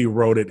directly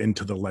wrote it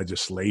into the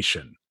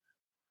legislation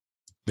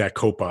that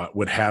COPA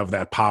would have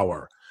that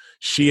power.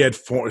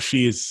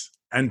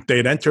 And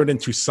they'd entered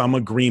into some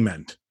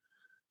agreement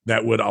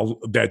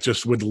that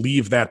just would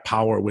leave that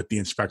power with the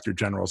Inspector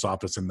General's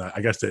office and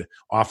the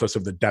office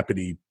of the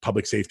Deputy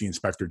Public Safety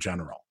Inspector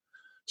General.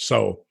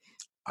 So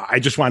I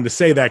just wanted to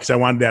say that because I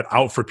wanted that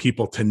out for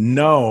people to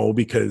know,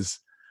 because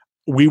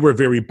we were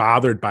very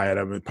bothered by it.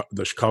 I mean,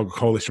 the Chicago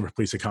Coalition for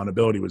Police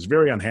Accountability was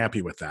very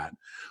unhappy with that.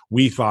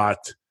 We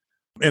thought,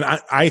 and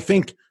I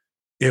think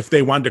if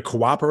they wanted to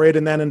cooperate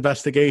in that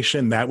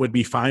investigation, that would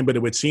be fine. But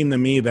it would seem to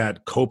me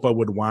that COPA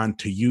would want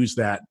to use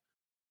that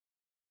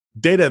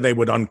data they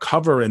would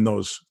uncover in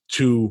those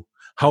to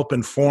help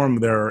inform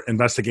their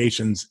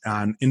investigations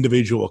on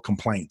individual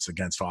complaints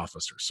against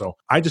officers. So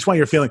I just want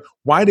your feeling.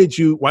 Why do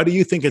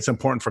you think it's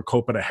important for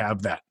COPA to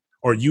have that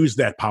or use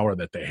that power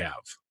that they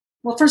have?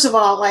 Well, first of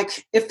all,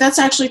 if that's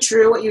actually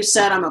true, what you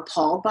said, I'm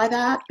appalled by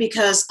that,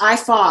 because I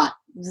fought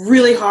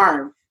really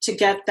hard to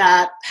get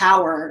that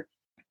power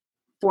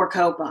for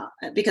COPA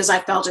because I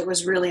felt it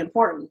was really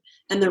important.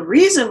 And the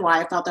reason why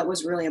I felt that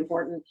was really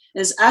important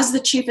is, as the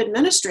chief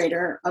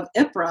administrator of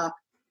IPRA,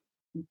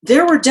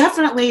 there were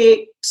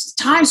definitely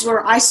times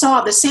where I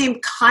saw the same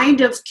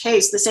kind of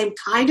case, the same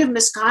kind of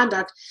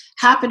misconduct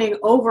happening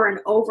over and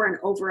over and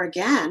over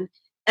again,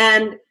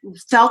 and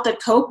felt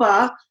that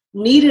COPA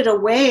needed a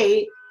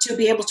way to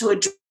be able to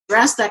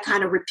address that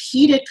kind of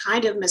repeated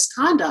kind of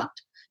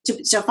misconduct,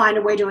 to find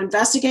a way to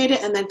investigate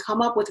it and then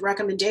come up with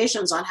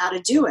recommendations on how to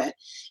do it.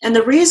 And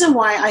the reason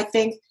why I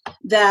think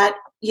that,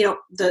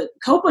 the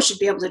COPA should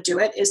be able to do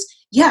it is,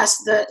 yes,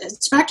 the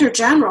Inspector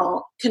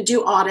General can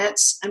do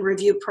audits and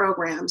review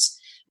programs,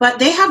 but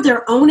they have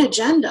their own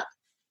agenda.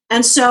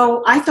 And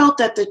so I felt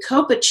that the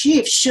COPA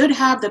chief should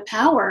have the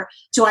power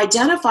to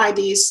identify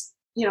these,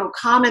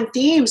 common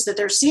themes that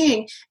they're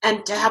seeing,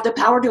 and to have the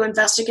power to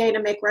investigate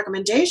and make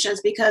recommendations,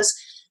 because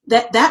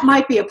that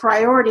might be a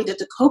priority that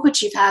the COPA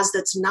chief has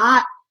that's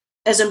not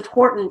as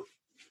important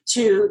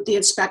to the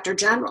inspector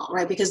general,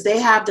 right? Because they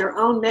have their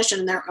own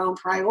mission, their own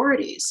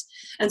priorities.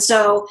 And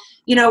so,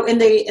 in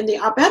the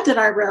op-ed that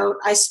I wrote,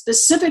 I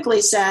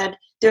specifically said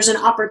there's an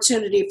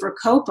opportunity for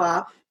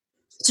COPA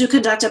to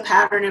conduct a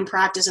pattern and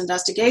practice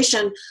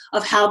investigation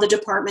of how the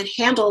department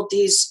handled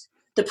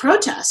the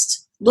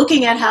protests,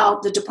 looking at how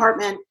the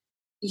department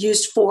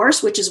used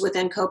force, which is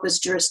within COPA's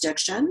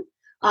jurisdiction,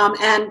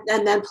 and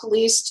then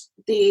policed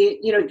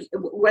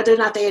whether or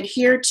not they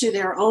adhered to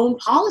their own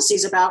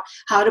policies about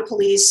how to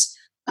police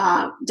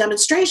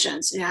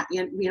demonstrations,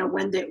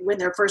 when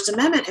their First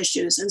Amendment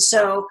issues. And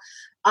so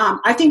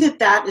I think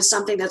that is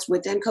something that's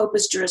within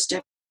COPA's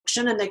jurisdiction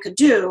and they could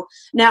do.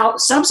 Now,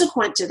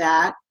 subsequent to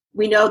that,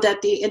 we know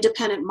that the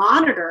independent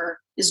monitor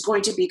is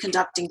going to be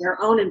conducting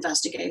their own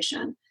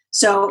investigation.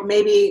 So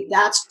maybe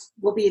that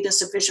will be the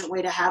sufficient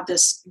way to have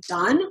this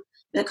done.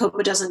 That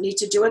COPA doesn't need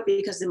to do it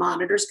because the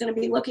monitor is going to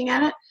be looking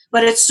at it.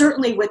 But it's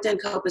certainly within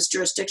COPA's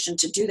jurisdiction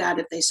to do that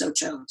if they so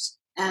chose.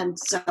 And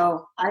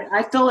so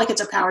I feel like it's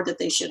a power that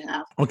they should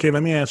have. Okay,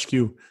 let me ask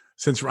you,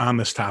 since we're on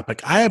this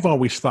topic, I have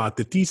always thought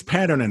that these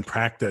pattern and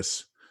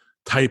practice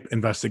type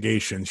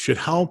investigations should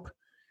help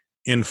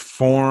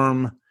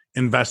inform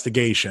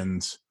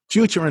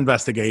future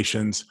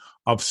investigations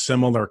of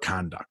similar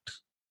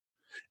conduct.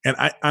 And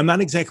I'm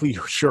not exactly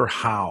sure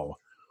how,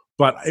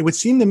 but it would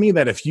seem to me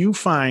that if you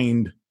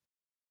find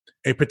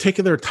a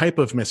particular type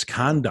of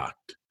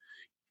misconduct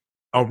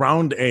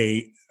around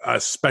a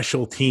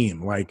special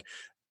team, like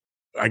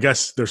I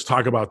guess there's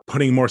talk about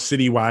putting more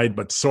citywide,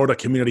 but sort of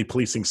community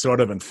policing,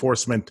 sort of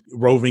enforcement,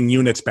 roving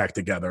units back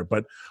together.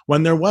 But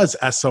when there was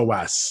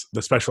SOS,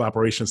 the Special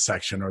Operations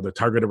Section, or the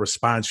Targeted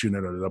Response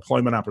Unit, or the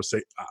Deployment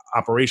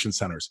Operations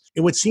Centers,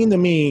 it would seem to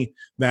me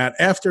that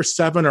after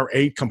 7 or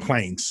 8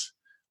 complaints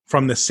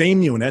from the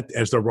same unit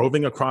as they're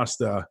roving across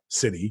the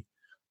city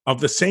of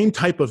the same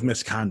type of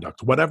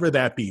misconduct, whatever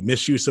that be,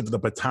 misuse of the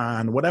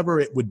baton, whatever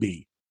it would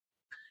be,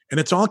 and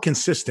it's all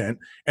consistent,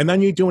 and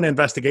then you do an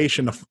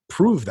investigation to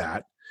prove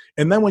that,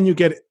 and then when you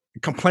get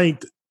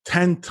complaint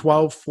 10,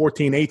 12,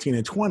 14, 18,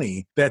 and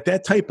 20,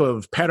 that type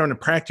of pattern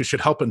and practice should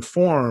help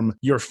inform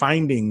your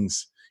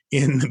findings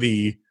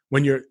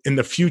when you're in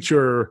the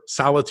future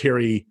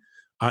solitary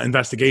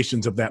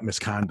investigations of that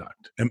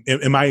misconduct.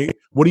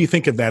 What do you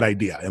think of that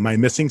idea? Am I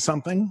missing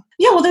something?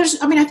 Yeah, well,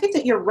 I think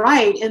that you're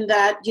right in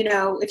that,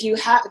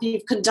 if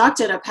you've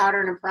conducted a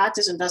pattern and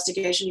practice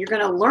investigation, you're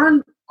going to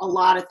learn a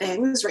lot of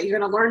things, right? You're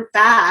going to learn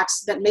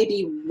facts that may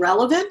be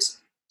relevant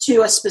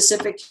to a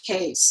specific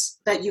case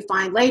that you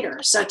find later,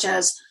 such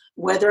as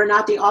whether or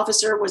not the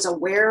officer was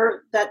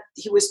aware that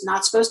he was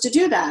not supposed to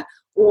do that,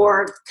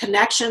 or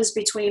connections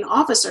between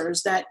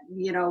officers that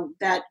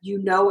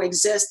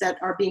exist that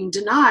are being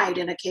denied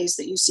in a case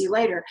that you see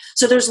later.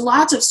 So there's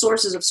lots of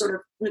sources of sort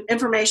of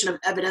information of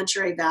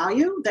evidentiary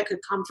value that could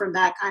come from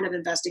that kind of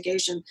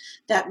investigation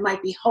that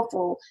might be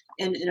helpful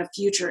in a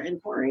future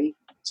inquiry.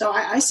 So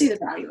I see the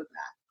value of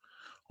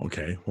that.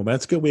 Okay, well,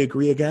 that's good. We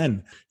agree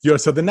again.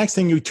 So the next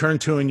thing you turn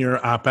to in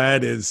your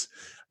op-ed is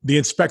the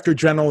Inspector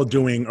General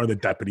or the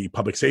Deputy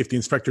Public Safety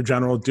Inspector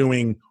General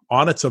doing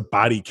audits of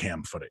body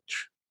cam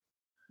footage.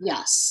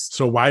 Yes.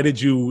 So why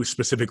did you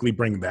specifically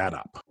bring that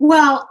up?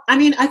 Well,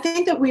 I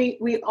think that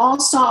we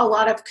all saw a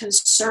lot of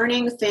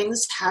concerning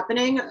things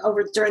happening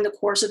during the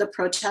course of the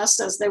protests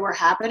as they were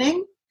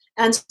happening.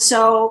 And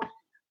so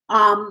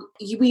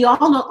we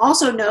all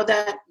also know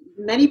that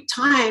many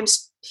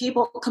times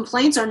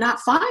complaints are not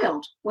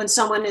filed when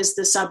someone is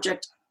the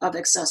subject of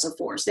excessive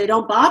force. They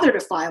don't bother to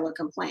file a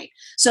complaint.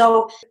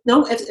 So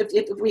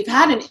if we've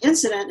had an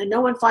incident and no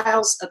one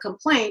files a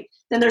complaint,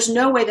 then there's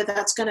no way that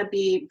that's going to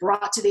be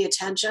brought to the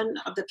attention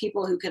of the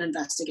people who can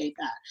investigate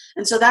that.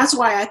 And so that's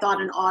why I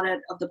thought an audit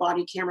of the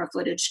body camera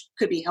footage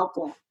could be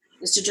helpful,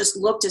 is to just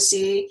look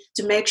to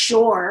make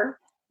sure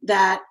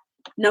that,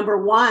 number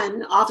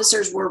one,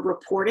 officers were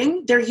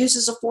reporting their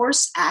uses of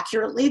force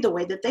accurately the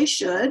way that they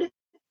should,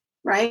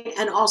 right?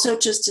 And also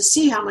just to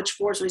see how much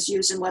force was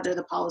used and whether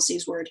the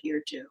policies were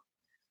adhered to.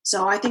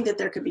 So I think that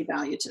there could be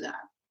value to that.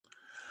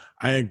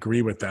 I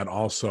agree with that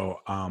also.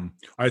 All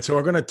right, so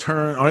we're going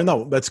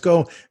to let's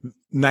go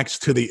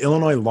next to the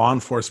Illinois Law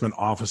Enforcement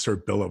Officer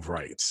Bill of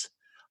Rights.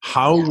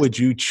 How would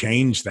you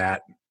change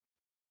that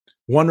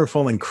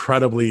wonderful,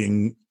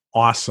 incredibly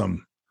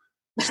awesome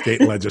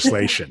state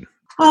legislation?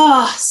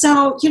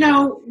 So,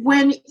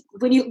 when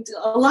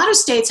a lot of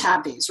states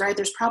have these, right?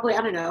 There's probably,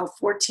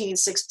 14,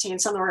 16,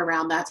 somewhere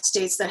around that,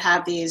 states that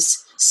have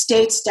these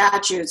state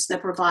statutes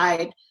that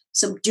provide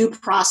some due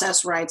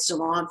process rights to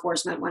law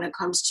enforcement when it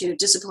comes to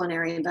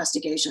disciplinary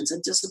investigations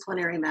and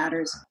disciplinary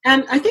matters.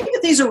 And I think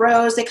that they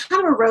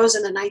kind of arose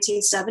in the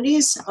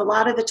 1970s. A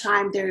lot of the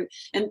time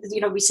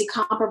we see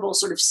comparable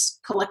sort of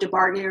collective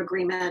bargaining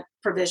agreement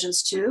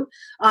provisions too.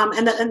 So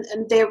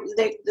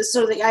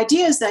the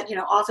idea is that,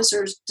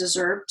 officers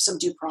deserve some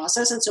due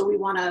process. And so we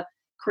want to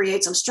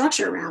create some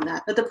structure around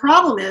that. But the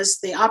problem is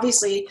they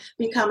obviously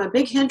become a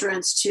big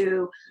hindrance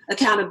to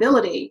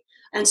accountability.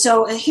 And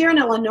so here in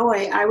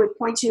Illinois, I would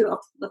point to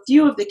a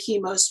few of the key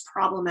most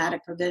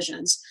problematic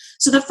provisions.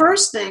 So the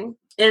first thing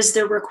is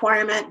the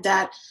requirement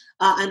that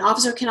an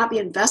officer cannot be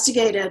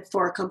investigated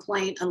for a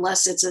complaint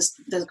unless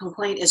the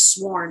complaint is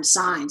sworn,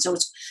 signed. So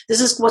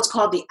this is what's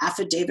called the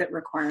affidavit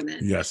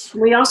requirement. Yes.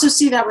 We also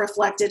see that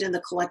reflected in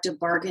the collective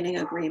bargaining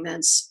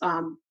agreements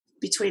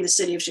between the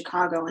city of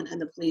Chicago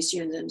and the police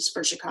unions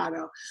for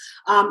Chicago.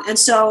 And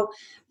so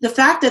the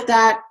fact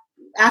that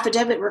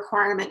affidavit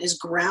requirement is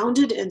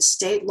grounded in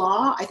state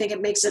law, I think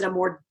it makes it a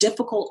more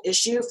difficult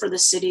issue for the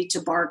city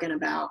to bargain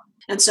about.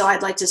 And so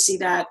I'd like to see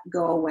that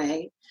go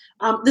away.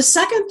 The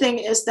second thing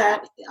is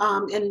that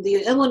in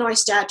the Illinois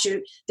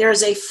statute, there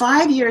is a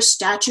 5-year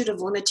statute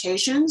of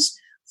limitations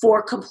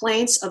for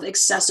complaints of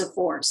excessive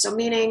force. So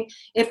meaning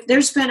if there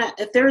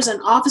is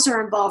an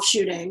officer involved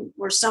shooting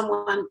where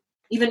someone,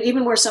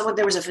 even where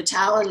there was a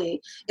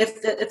fatality,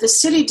 if the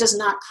city does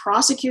not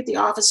prosecute the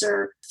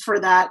officer for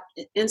that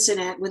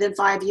incident within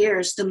 5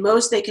 years, the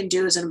most they can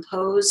do is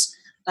impose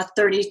a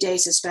 30-day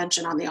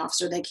suspension on the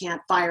officer. They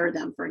can't fire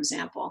them, for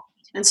example.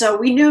 And so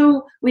we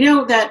know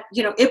that,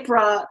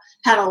 IPRA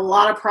had a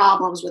lot of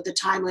problems with the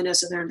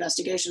timeliness of their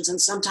investigations,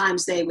 and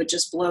sometimes they would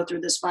just blow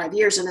through this 5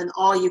 years, and then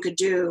all you could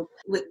do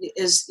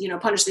is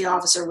punish the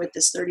officer with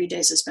this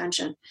 30-day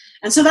suspension.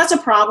 And so that's a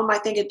problem. I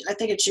think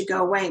it should go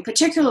away,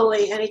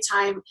 particularly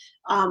anytime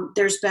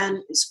there's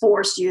been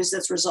force used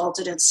that's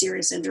resulted in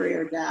serious injury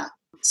or death.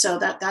 So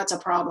that's a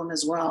problem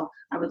as well.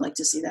 I would like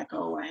to see that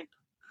go away.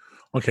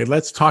 Okay,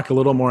 let's talk a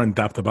little more in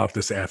depth about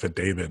this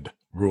affidavit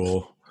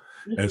rule.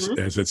 As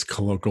it's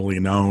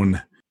colloquially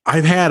known.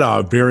 I've had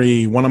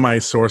one of my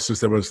sources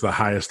that was the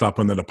highest up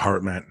in the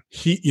department.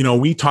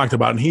 We talked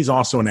about, and he's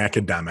also an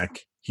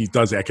academic. He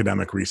does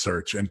academic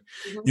research. And,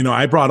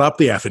 I brought up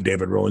the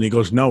affidavit rule and he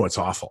goes, no, it's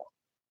awful.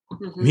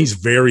 And he's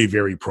very,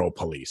 very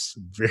pro-police,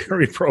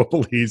 very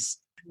pro-police.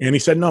 And he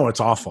said, no, it's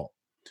awful.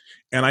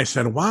 And I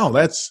said, wow,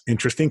 that's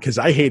interesting because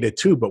I hate it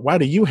too, but why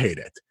do you hate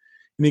it?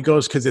 And he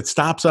goes, because it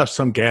stops us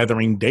from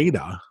gathering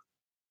data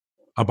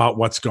about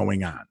what's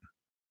going on.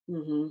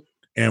 Mm-hmm.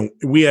 And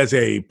we as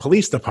a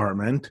police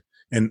department,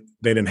 and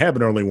they didn't have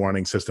an early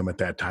warning system at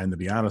that time, to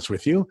be honest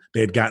with you.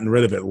 They had gotten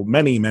rid of it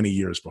many, many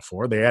years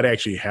before. They had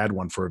actually had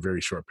one for a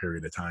very short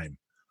period of time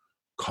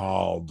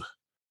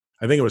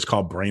I think it was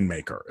called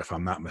Brainmaker, if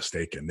I'm not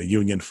mistaken. The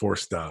union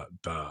forced the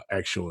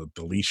actual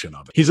deletion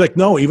of it. He's like,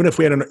 no, even if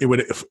we had it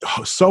would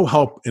so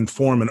help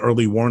inform an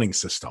early warning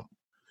system,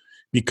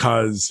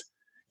 because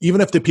even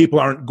if the people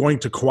aren't going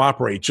to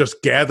cooperate,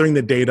 just gathering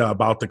the data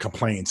about the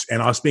complaints and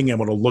us being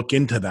able to look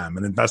into them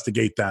and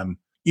investigate them,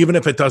 even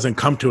if it doesn't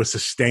come to a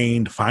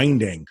sustained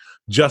finding,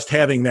 just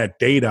having that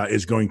data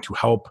is going to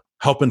help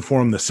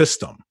inform the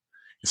system.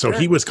 So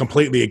He was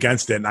completely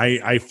against it. And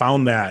I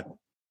found that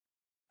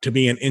to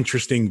be an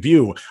interesting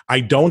view. I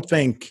don't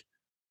think,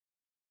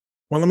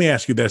 well, let me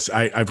ask you this.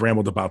 I've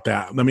rambled about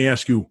that. Let me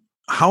ask you,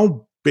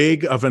 how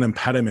big of an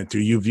impediment do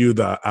you view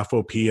the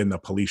FOP and the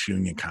police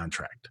union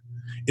contract?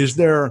 Is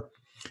there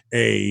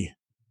a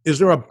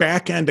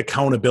back-end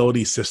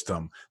accountability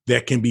system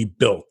that can be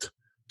built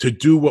to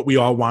do what we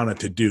all want it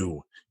to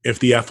do if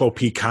the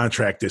FOP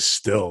contract is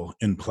still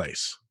in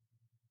place?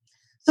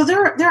 So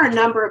there are a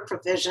number of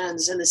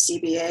provisions in the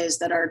CBAs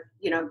that are,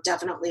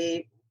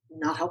 definitely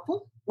not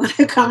helpful when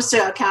it comes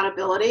to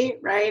accountability,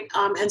 right?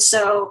 And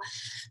so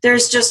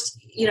there's just,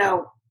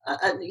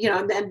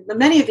 and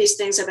many of these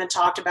things have been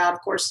talked about. Of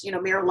course,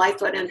 Mayor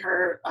Lightfoot in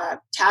her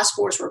task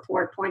force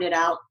report pointed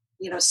out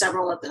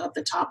several of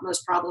the top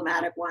most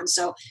problematic ones.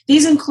 So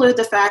these include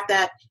the fact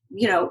that,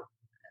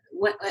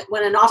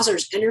 when an officer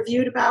is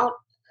interviewed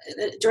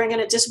during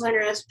a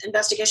disciplinary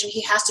investigation,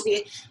 he has to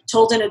be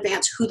told in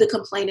advance who the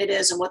complainant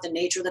is and what the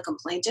nature of the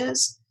complaint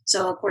is.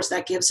 So of course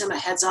that gives him a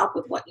heads up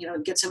with what,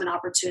 gives him an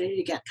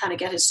opportunity to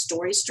get his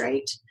story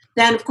straight.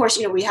 Then of course,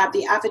 we have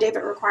the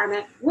affidavit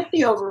requirement with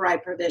the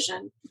override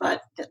provision,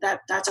 but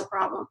that's a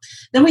problem.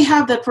 Then we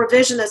have the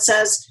provision that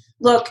says,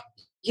 look,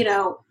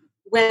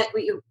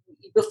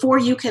 before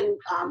you can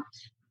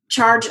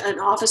charge an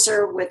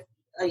officer with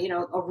a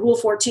Rule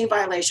 14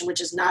 violation,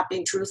 which is not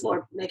being truthful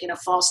or making a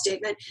false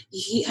statement,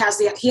 he has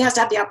to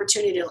have the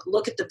opportunity to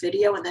look at the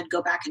video and then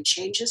go back and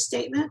change his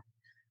statement,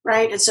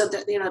 right? And so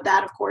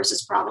that of course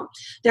is a problem.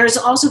 There's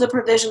also the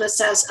provision that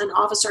says an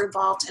officer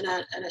involved in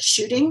a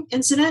shooting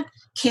incident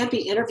can't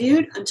be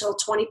interviewed until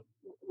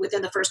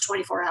within the first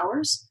 24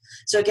 hours.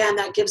 So again,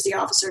 that gives the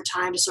officer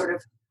time to sort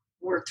of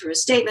work through a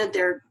statement.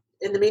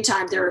 In the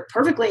meantime, they're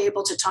perfectly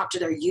able to talk to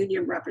their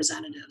union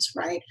representatives,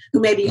 right? Who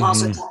may be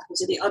also talking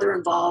to the other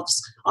involved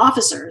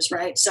officers,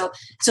 right? So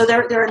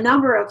there are a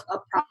number of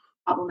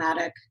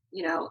problematic,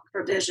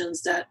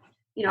 provisions that,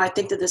 I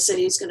think that the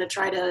city is going to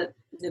try to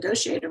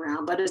negotiate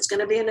around, but it's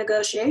going to be a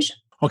negotiation.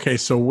 Okay,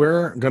 so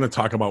we're going to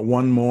talk about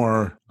one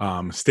more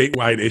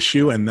statewide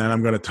issue, and then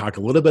I'm going to talk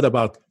a little bit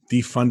about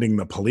defunding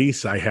the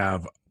police. I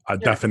have a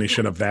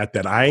definition of that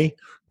I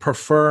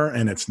prefer,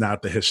 and it's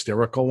not the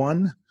hysterical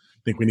one.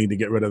 I think we need to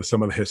get rid of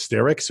some of the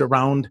hysterics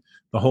around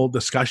the whole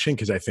discussion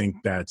because I think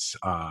that's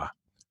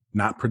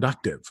not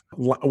productive.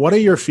 What are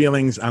your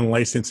feelings on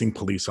licensing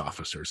police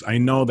officers? I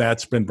know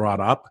that's been brought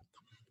up,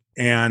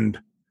 and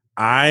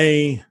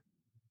I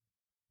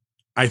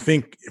I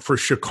think for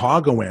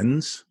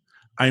Chicagoans,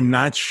 I'm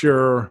not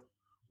sure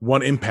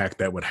what impact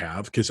that would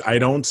have, because I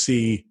don't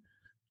see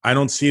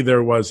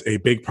there was a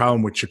big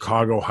problem with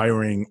Chicago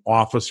hiring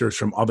officers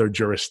from other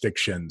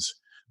jurisdictions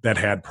that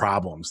had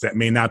problems that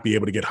may not be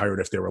able to get hired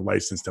if they were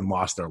licensed and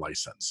lost their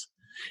license.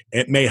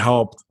 It may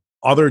help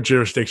other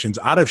jurisdictions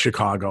out of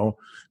Chicago,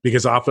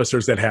 because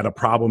officers that had a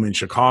problem in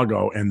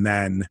Chicago and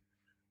then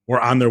were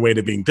on their way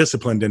to being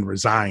disciplined and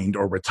resigned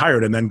or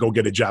retired and then go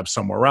get a job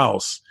somewhere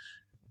else,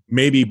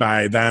 maybe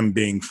by them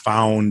being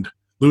found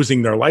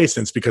losing their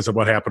license because of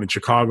what happened in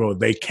Chicago,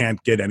 they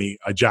can't get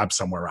a job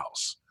somewhere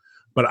else.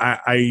 But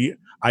I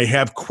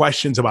have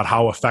questions about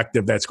how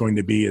effective that's going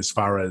to be as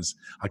far as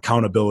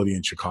accountability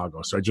in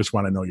Chicago. So I just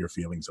want to know your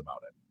feelings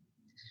about it.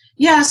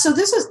 Yeah, so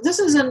this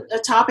is a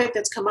topic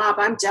that's come up.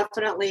 I'm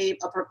definitely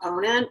a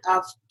proponent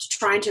of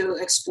trying to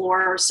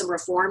explore some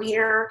reform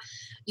here.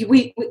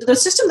 The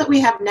system that we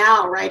have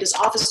now, right, is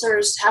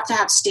officers have to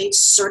have state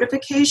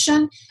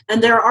certification,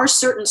 and there are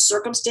certain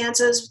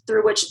circumstances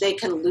through which they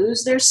can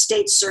lose their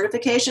state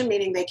certification,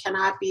 meaning they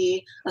cannot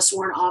be a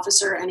sworn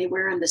officer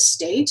anywhere in the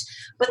state.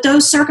 But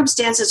those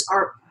circumstances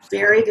are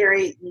very,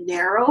 very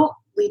narrow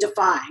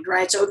defined,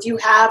 right? So if you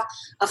have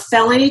a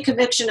felony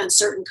conviction and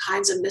certain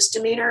kinds of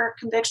misdemeanor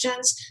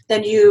convictions,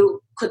 then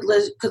you could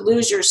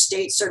lose your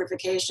state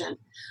certification.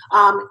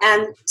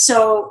 And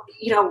so,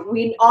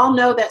 we all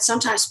know that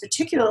sometimes,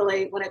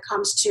 particularly when it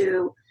comes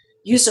to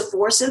use of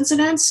force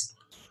incidents,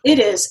 it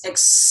is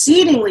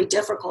exceedingly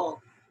difficult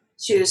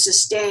to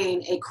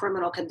sustain a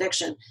criminal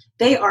conviction.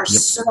 They are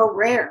so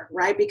rare,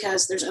 right?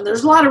 Because there's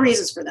a lot of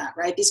reasons for that,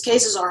 right? These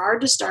cases are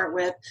hard to start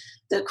with.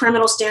 The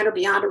criminal standard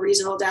beyond a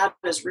reasonable doubt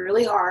is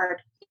really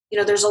hard.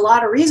 There's a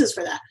lot of reasons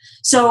for that.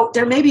 So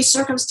there may be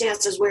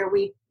circumstances where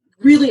we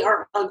really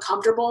are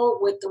uncomfortable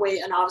with the way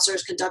an officer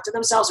has conducted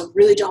themselves and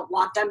really don't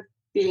want them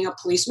being a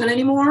policeman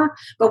anymore,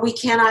 but we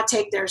cannot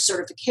take their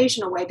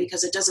certification away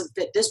because it doesn't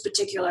fit this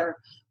particular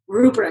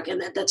rubric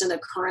and that's in the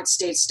current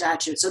state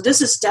statute. So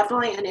this is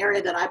definitely an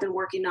area that I've been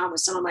working on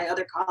with some of my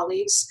other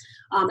colleagues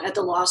at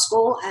the law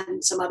school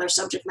and some other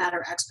subject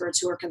matter experts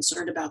who are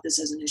concerned about this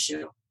as an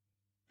issue.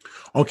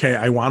 Okay,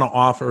 I want to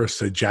offer a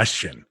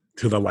suggestion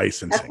to the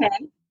licensing. Okay.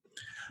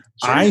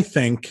 Sure. I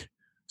think,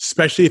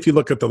 especially if you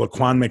look at the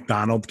Laquan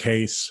McDonald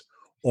case,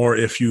 or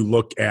if you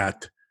look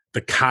at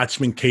the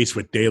Kochman case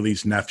with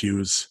Daley's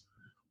nephews,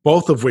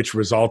 both of which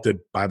resulted,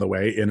 by the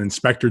way, in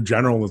Inspector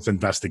General's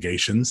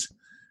investigations.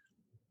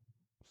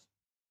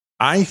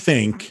 I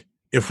think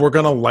if we're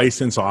going to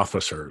license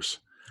officers,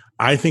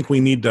 I think we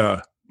need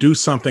to do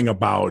something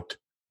about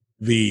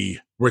the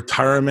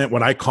retirement,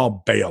 what I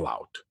call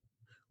bailout,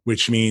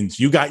 which means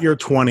you got your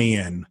 20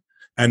 in,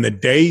 and the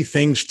day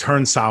things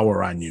turn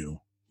sour on you,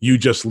 you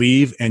just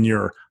leave and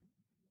you're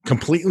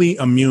completely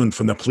immune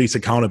from the police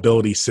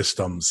accountability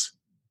system's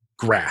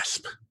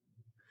grasp.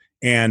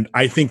 And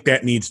I think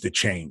that needs to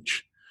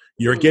change.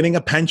 You're getting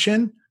a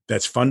pension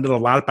that's funded a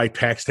lot by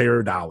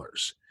taxpayer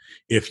dollars.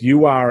 If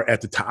you are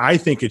at the time, I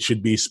think it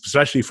should be,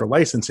 especially for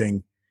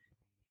licensing,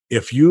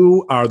 if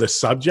you are the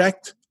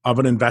subject of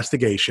an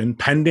investigation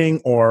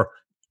pending or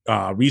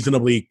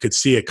reasonably could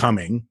see it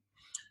coming,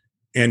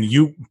 and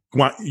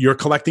you're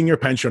collecting your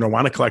pension or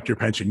want to collect your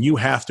pension, you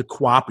have to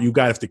you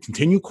have to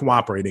continue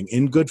cooperating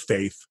in good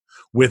faith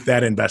with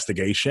that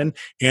investigation,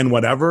 and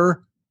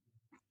whatever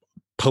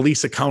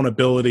police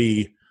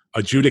accountability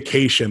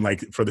adjudication,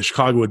 like for the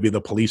Chicago would be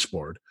the police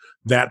board,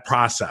 that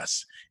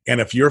process. And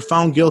if you're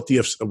found guilty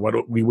of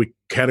what we would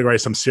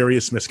categorize some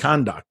serious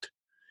misconduct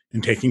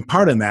in taking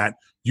part in that,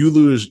 you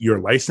lose your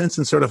license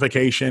and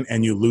certification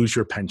and you lose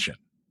your pension.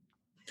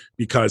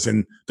 Because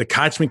in the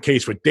Kochman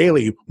case with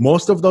Daley,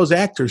 most of those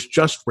actors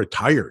just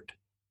retired.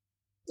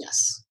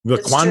 Yes. The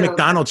Laquan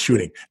McDonald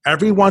shooting,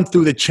 everyone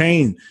through the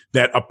chain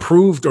that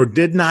approved or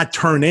did not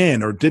turn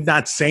in or did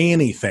not say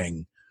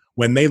anything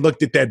when they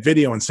looked at that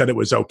video and said it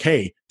was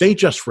okay, they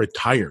just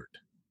retired.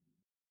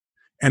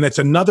 And it's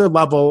another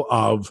level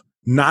of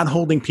not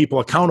holding people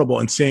accountable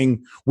and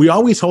saying, we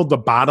always hold the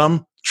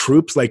bottom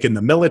troops, like in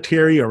the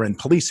military or in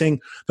policing,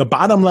 the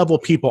bottom level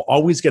people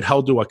always get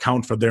held to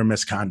account for their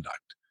misconduct.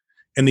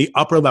 And the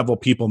upper level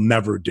people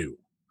never do.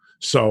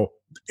 So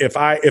if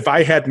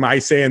I had my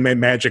say in my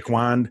magic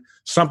wand,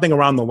 something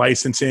around the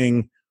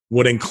licensing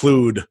would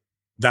include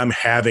them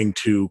having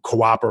to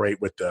cooperate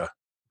with the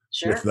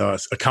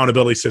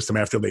accountability system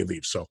after they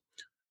leave. So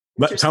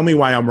tell me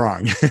why I'm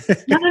wrong.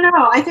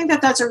 No. I think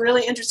that's a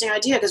really interesting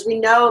idea, because we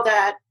know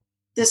that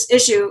this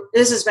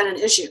has been an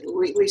issue.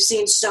 We've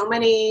seen so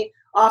many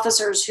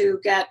officers who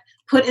get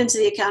put into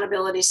the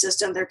accountability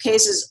system, their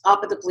cases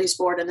up at the police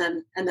board, and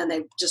then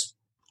they just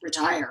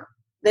retire.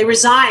 They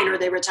resign or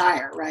they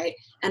retire, right?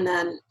 And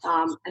then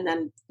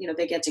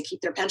they get to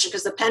keep their pension,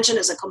 because the pension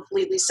is a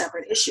completely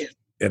separate issue.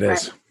 It right?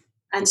 is.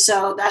 And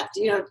so that,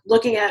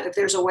 looking at if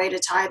there's a way to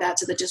tie that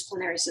to the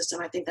disciplinary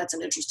system, I think that's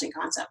an interesting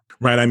concept.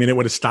 Right. I mean, it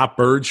would have stopped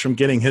Burge from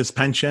getting his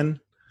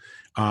pension.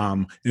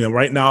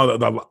 Right now,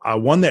 the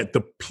one that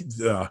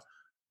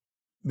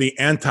the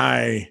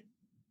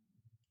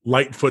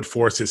anti-Lightfoot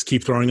forces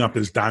keep throwing up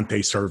is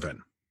Dante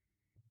Servin.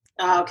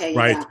 Okay.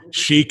 right? Yeah.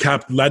 She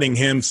kept letting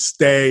him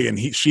stay, and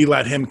she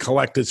let him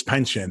collect his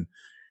pension.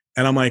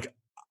 And I'm like,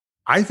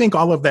 I think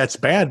all of that's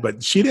bad,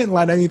 but she didn't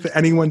let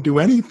anyone do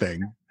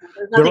anything.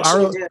 There's nothing she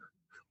can do.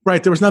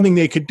 Right. There was nothing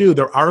they could do.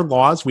 There are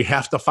laws. We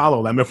have to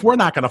follow them. If we're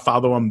not going to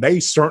follow them, they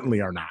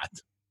certainly are not.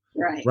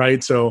 Right.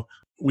 Right. So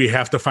we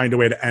have to find a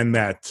way to end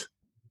that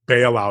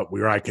bailout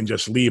where I can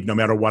just leave no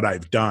matter what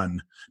I've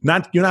done.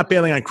 You're not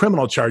bailing on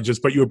criminal charges,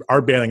 but you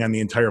are bailing on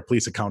the entire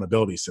police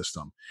accountability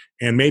system,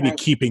 and maybe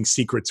keeping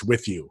secrets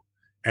with you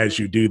as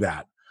you do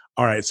that.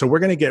 All right. So we're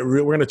going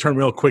to turn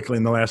real quickly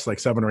in the last like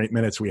 7 or 8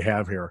 minutes we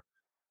have here.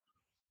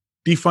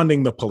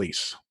 Defunding the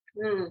police.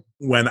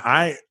 When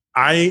I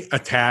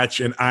attach,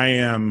 and I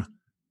am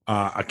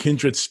a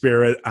kindred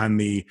spirit on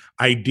the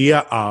idea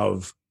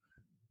of,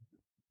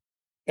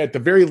 at the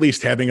very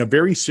least, having a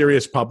very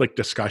serious public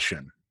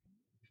discussion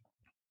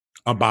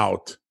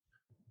about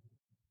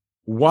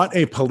what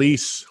a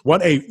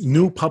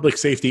new public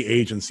safety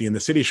agency in the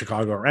city of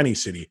Chicago or any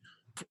city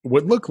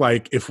would look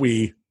like if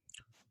we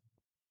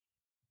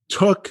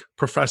took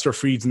Professor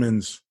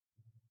Friedman's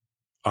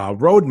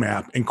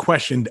roadmap and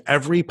questioned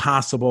every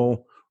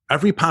possible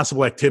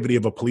activity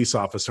of a police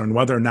officer and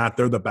whether or not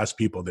they're the best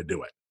people to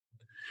do it.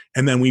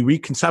 And then we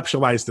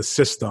reconceptualize the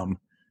system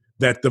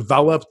that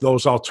developed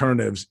those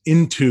alternatives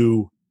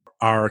into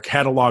our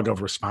catalog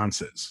of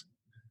responses,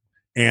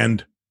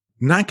 and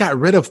not got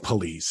rid of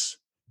police,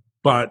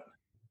 but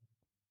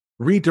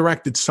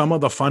redirected some of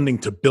the funding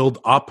to build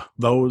up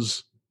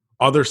those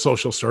other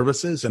social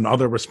services and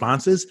other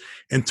responses,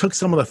 and took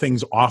some of the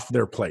things off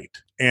their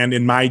plate. And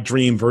in my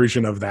dream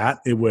version of that,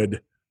 it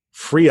would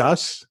free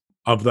us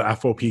of the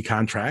FOP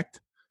contract,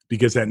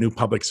 because that new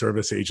public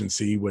service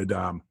agency would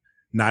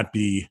not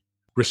be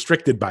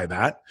restricted by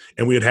that.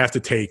 And we would have to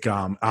take,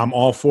 I'm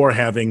all for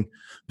having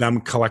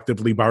them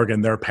collectively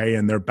bargain their pay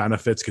and their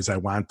benefits, because I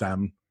want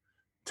them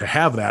to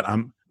have that.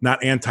 I'm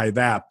not anti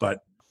that, but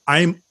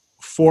I'm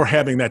for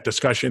having that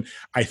discussion.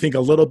 I think a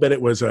little bit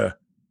it was a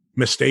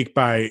mistake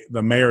by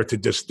the mayor to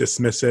just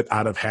dismiss it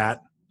out of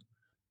hat,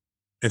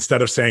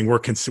 instead of saying we're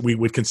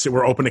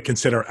open to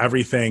consider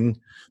everything.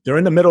 They're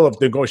in the middle of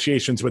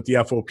negotiations with the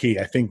FOP.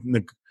 I think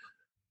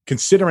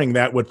considering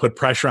that would put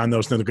pressure on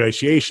those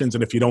negotiations.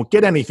 And if you don't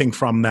get anything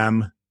from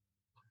them,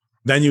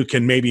 then you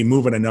can maybe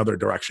move in another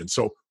direction.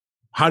 So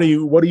what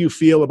do you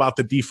feel about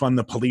the defund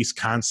the police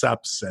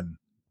concepts and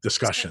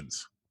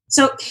discussions?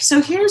 So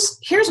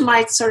here's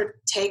my sort of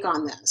take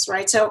on this,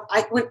 right? So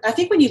I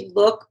think when you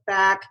look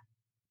back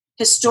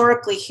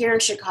historically here in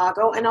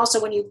Chicago, and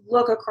also when you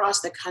look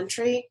across the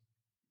country,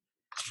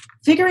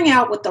 figuring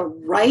out what the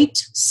right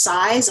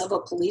size of a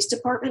police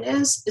department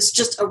is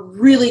just a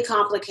really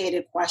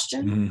complicated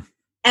question. Mm-hmm.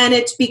 And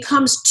it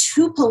becomes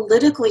too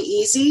politically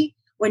easy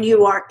when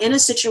you are in a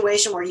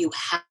situation where you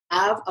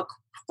have a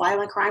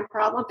violent crime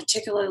problem,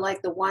 particularly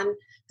like the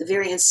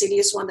very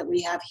insidious one that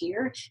we have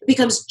here. It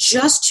becomes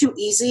just too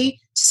easy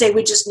to say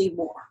we just need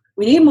more.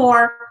 We need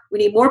more. We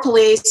need more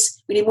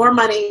police. We need more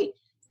money.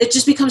 It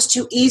just becomes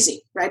too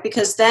easy, right?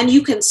 Because then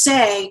you can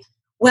say,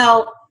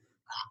 well,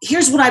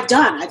 here's what I've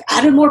done. I've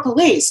added more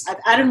police. I've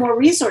added more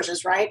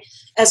resources, right?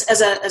 As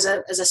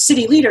a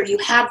city leader, you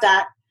have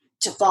that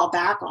to fall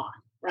back on,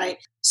 right?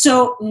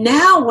 So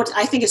now what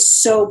I think is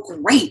so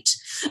great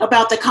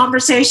about the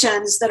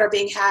conversations that are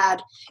being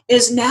had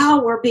is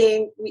now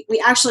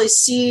we actually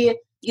see,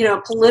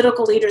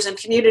 political leaders and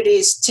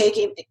communities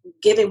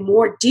giving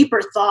more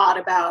deeper thought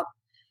about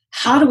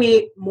how do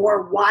we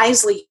more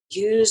wisely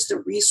use the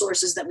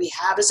resources that we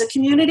have as a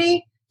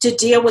community to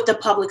deal with the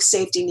public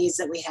safety needs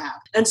that we have.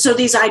 And so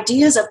these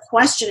ideas of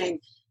questioning,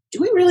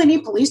 do we really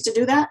need police to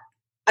do that?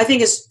 I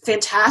think is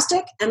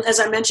fantastic. And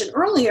as I mentioned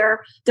earlier,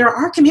 there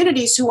are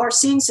communities who are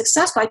seeing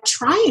success by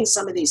trying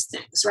some of these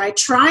things, right?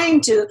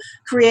 Trying to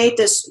create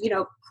this,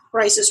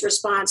 crisis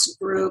response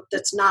group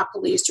that's not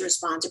police to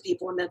respond to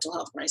people in mental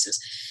health crisis.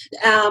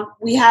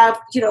 We have,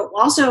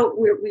 also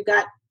we've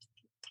got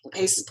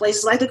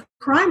places like the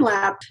Crime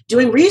Lab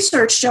doing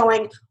research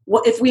showing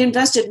what if we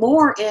invested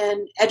more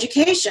in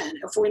education,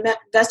 if we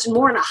invested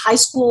more in a high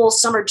school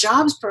summer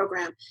jobs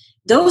program,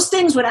 those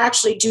things would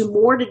actually do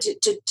more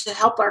to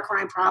help our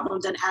crime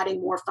problem than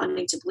adding more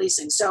funding to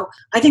policing. So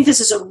I think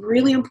these are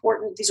really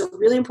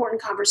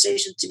important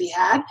conversations to be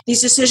had.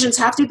 These decisions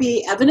have to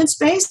be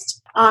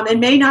evidence-based and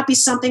may not be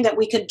something that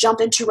we can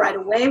jump into right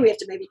away. We have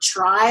to maybe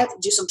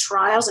do some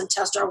trials and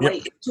test our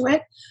way into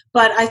it.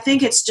 But I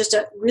think it's just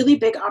a really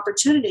big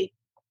opportunity,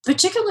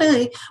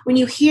 particularly when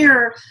you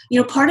hear,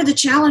 part of the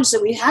challenge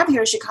that we have here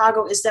in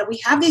Chicago is that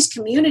we have these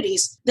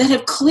communities that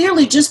have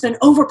clearly just been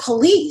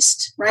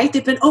over-policed, right?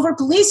 They've been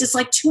over-policed. It's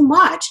like too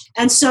much.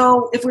 And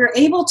so if we're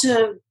able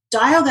to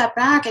dial that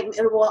back,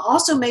 it will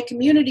also make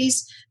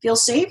communities feel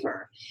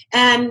safer.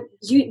 And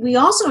we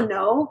also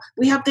know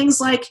we have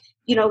things like,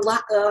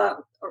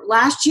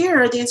 last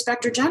year, the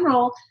Inspector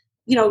General,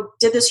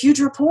 did this huge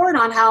report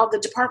on how the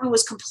department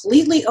was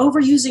completely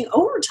overusing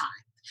overtime.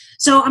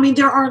 So,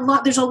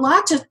 there's a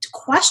lot to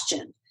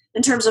question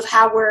in terms of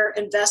how we're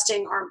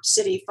investing our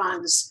city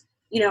funds,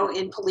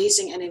 in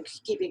policing and in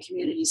keeping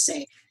communities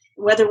safe.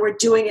 whether we're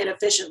doing it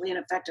efficiently and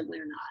effectively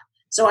or not.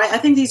 So I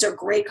think these are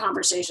great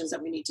conversations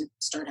that we need to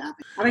start having.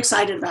 I'm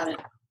excited about it.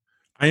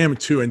 I am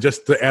too. And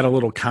just to add a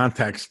little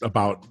context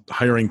about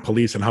hiring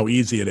police and how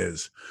easy it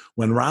is.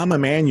 When Rahm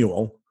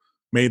Emanuel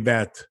made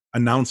that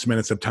announcement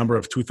in September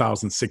of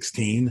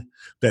 2016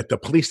 that the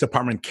police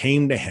department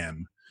came to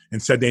him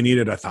and said they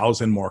needed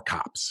 1,000 more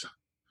cops.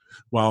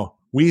 Well,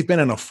 we've been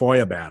in a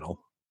FOIA battle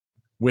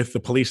with the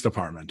police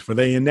department for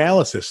the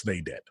analysis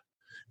they did.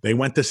 They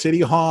went to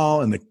City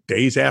Hall in the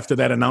days after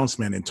that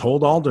announcement and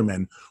told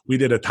aldermen, we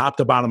did a top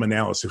to bottom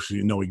analysis.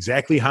 We know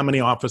exactly how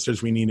many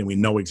officers we need and we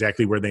know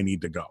exactly where they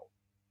need to go.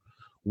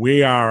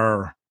 We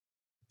are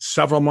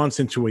several months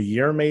into a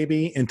year,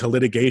 maybe, into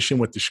litigation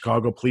with the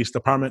Chicago Police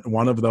Department.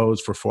 One of those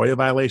for FOIA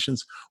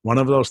violations, one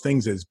of those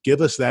things is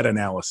give us that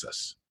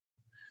analysis.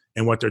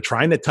 And what they're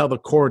trying to tell the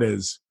court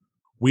is,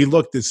 we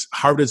looked as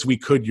hard as we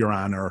could, Your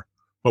Honor,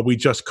 but we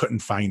just couldn't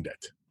find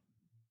it.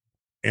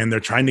 And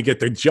they're trying to get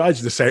the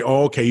judge to say,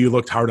 oh, okay, you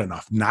looked hard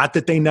enough. Not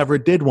that they never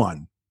did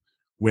one,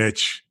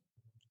 which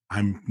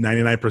I'm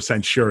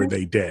 99% sure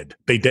they did.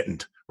 They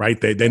didn't, right?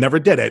 They never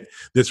did it.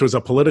 This was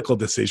a political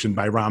decision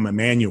by Rahm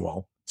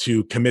Emanuel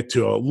to commit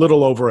to a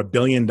little over $1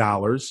 billion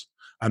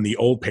on the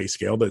old pay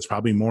scale. That's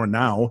probably more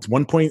now. It's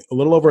a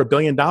little over $1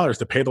 billion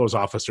to pay those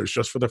officers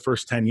just for the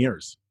first 10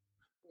 years.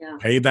 Yeah.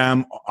 Pay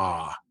them,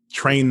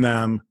 train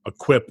them,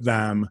 equip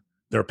them,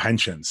 their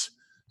pensions.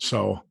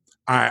 So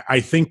I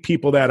think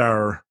people that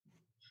are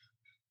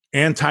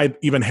anti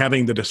even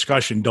having the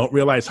discussion don't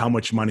realize how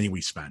much money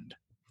we spend.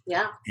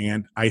 Yeah.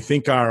 And I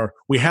think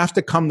we have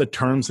to come to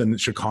terms in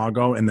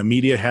Chicago, and the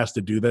media has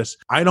to do this.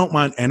 I don't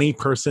want any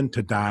person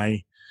to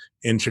die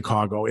in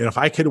Chicago. And if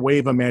I could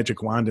wave a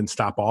magic wand and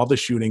stop all the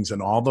shootings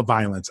and all the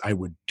violence, I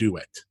would do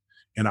it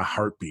in a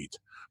heartbeat.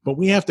 But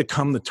we have to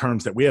come to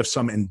terms that we have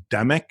some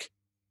endemic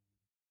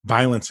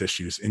violence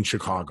issues in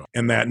Chicago,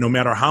 and that no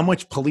matter how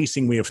much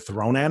policing we have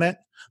thrown at it,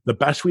 the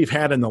best we've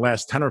had in the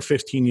last 10 or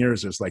 15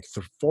 years is like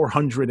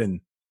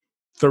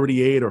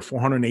 438 or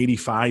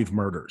 485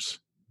 murders.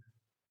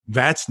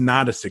 That's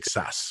not a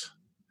success.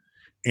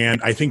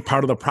 And I think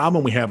part of the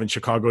problem we have in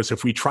Chicago is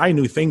if we try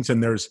new things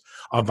and there's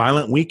a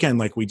violent weekend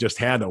like we just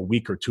had a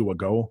week or two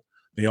ago,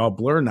 they all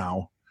blur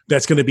now,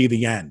 that's going to be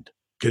the end,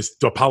 because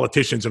the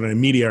politicians and the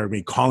media are going to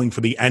be calling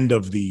for the end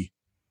of the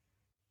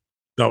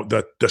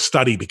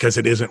study because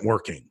it isn't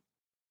working.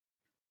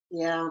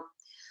 Yeah.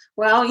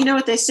 Well, you know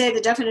what they say,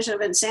 the definition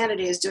of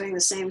insanity is doing the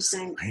same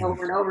thing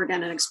over and over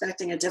again and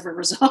expecting a different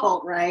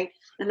result, right?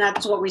 And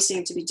that's what we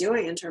seem to be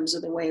doing in terms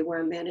of the way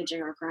we're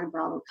managing our crime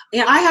problem.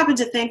 Yeah, I happen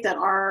to think that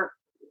our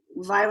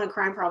violent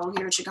crime problem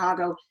here in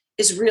Chicago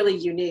is really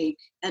unique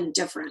and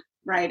different,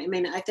 right? I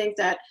mean, I think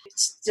that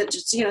it's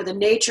just, the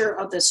nature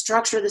of the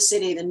structure of the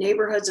city, the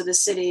neighborhoods of the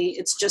city,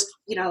 it's just,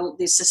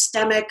 the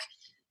systemic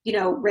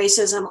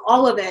racism,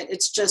 all of it.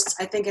 It's just,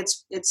 I think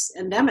it's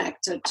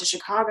endemic to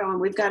Chicago, and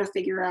we've got to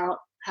figure out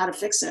how to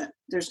fix it.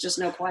 There's just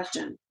no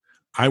question.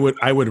 I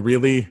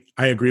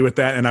agree with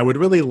that. And I would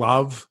really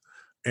love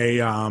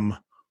a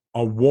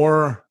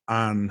war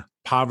on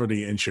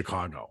poverty in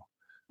Chicago.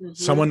 Mm-hmm.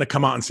 Someone to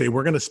come out and say,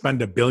 we're going to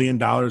spend $1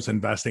 billion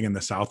investing in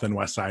the South and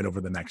West Side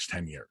over the next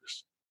 10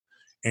 years.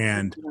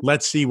 And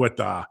let's see what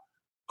the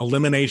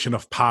elimination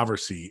of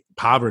poverty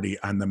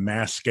on the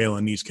mass scale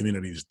in these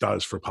communities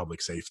does for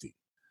public safety.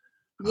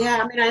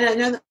 Yeah, I mean,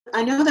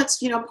 I know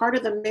that's, part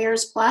of the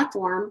mayor's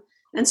platform.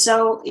 And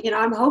so,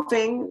 I'm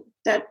hoping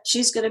that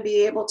she's going to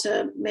be able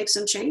to make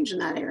some change in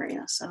that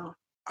area. So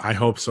I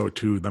hope so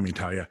too. Let me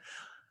tell you,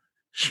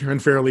 Sharon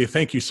Fairley,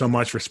 thank you so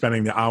much for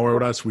spending the hour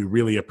with us. We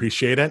really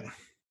appreciate it.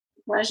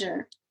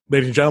 Pleasure.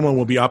 Ladies and gentlemen,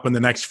 we'll be up in the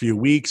next few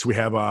weeks. We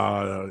have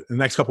in the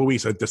next couple of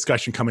weeks, a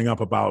discussion coming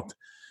up about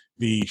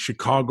the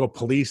Chicago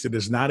police. It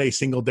is not a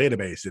single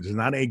database. It is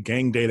not a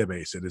gang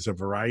database. It is a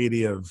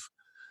variety of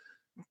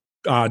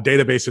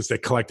databases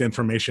that collect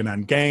information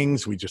on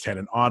gangs. We just had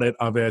an audit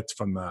of it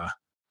from the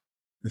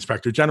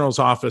Inspector General's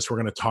office. We're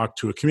going to talk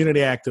to a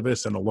community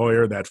activist and a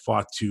lawyer that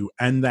fought to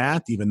end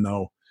that, even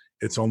though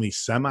it's only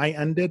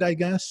semi-ended, I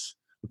guess,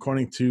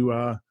 according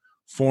to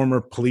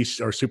former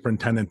police or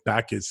Superintendent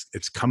Beck.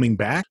 It's coming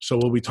back. So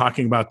we'll be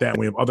talking about that. And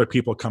we have other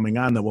people coming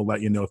on that we'll let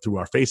you know through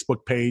our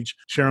Facebook page.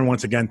 Sharon,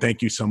 once again,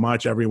 thank you so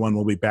much. Everyone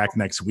will be back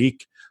next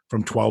week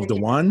from 12 to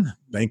 1.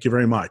 Thank you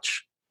very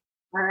much.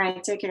 All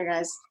right. Take care,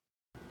 guys.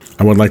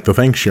 I would like to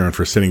thank Sharon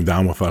for sitting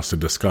down with us to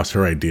discuss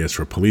her ideas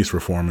for police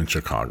reform in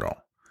Chicago.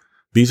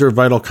 These are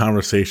vital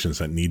conversations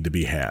that need to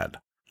be had.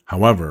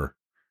 However,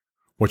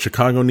 what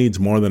Chicago needs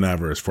more than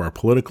ever is for our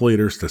political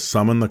leaders to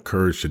summon the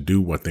courage to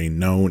do what they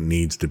know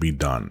needs to be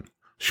done.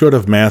 Short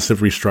of massive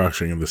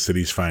restructuring of the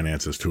city's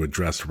finances to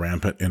address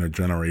rampant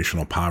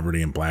intergenerational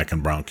poverty in Black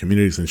and brown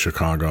communities in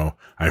Chicago,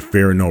 I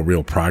fear no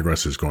real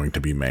progress is going to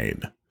be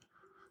made.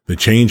 The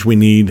change we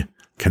need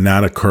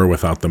cannot occur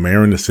without the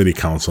mayor and the city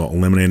council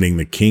eliminating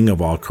the king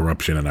of all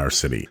corruption in our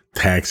city,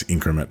 tax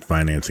increment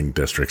financing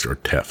districts, or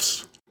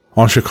TIFs.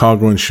 All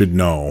Chicagoans should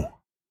know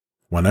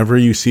Whenever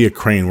you see a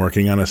crane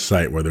working on a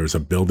site where there's a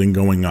building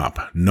going up,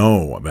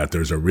 know that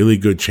there's a really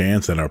good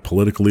chance that our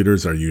political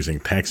leaders are using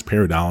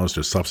taxpayer dollars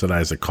to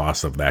subsidize the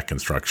cost of that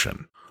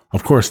construction.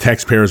 Of course,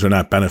 taxpayers are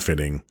not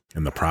benefiting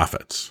in the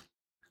profits.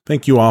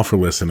 Thank you all for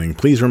listening.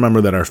 Please remember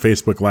that our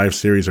Facebook Live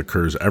series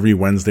occurs every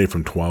Wednesday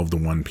from 12 to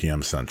 1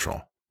 p.m.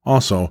 Central.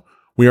 Also,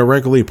 we are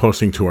regularly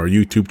posting to our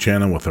YouTube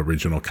channel with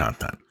original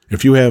content.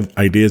 If you have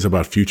ideas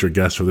about future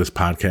guests for this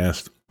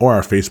podcast or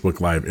our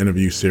Facebook Live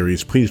interview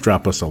series, please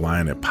drop us a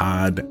line at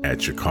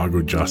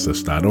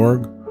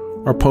pod@chicagojustice.org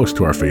or post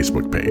to our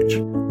Facebook page.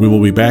 We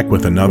will be back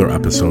with another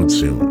episode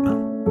soon.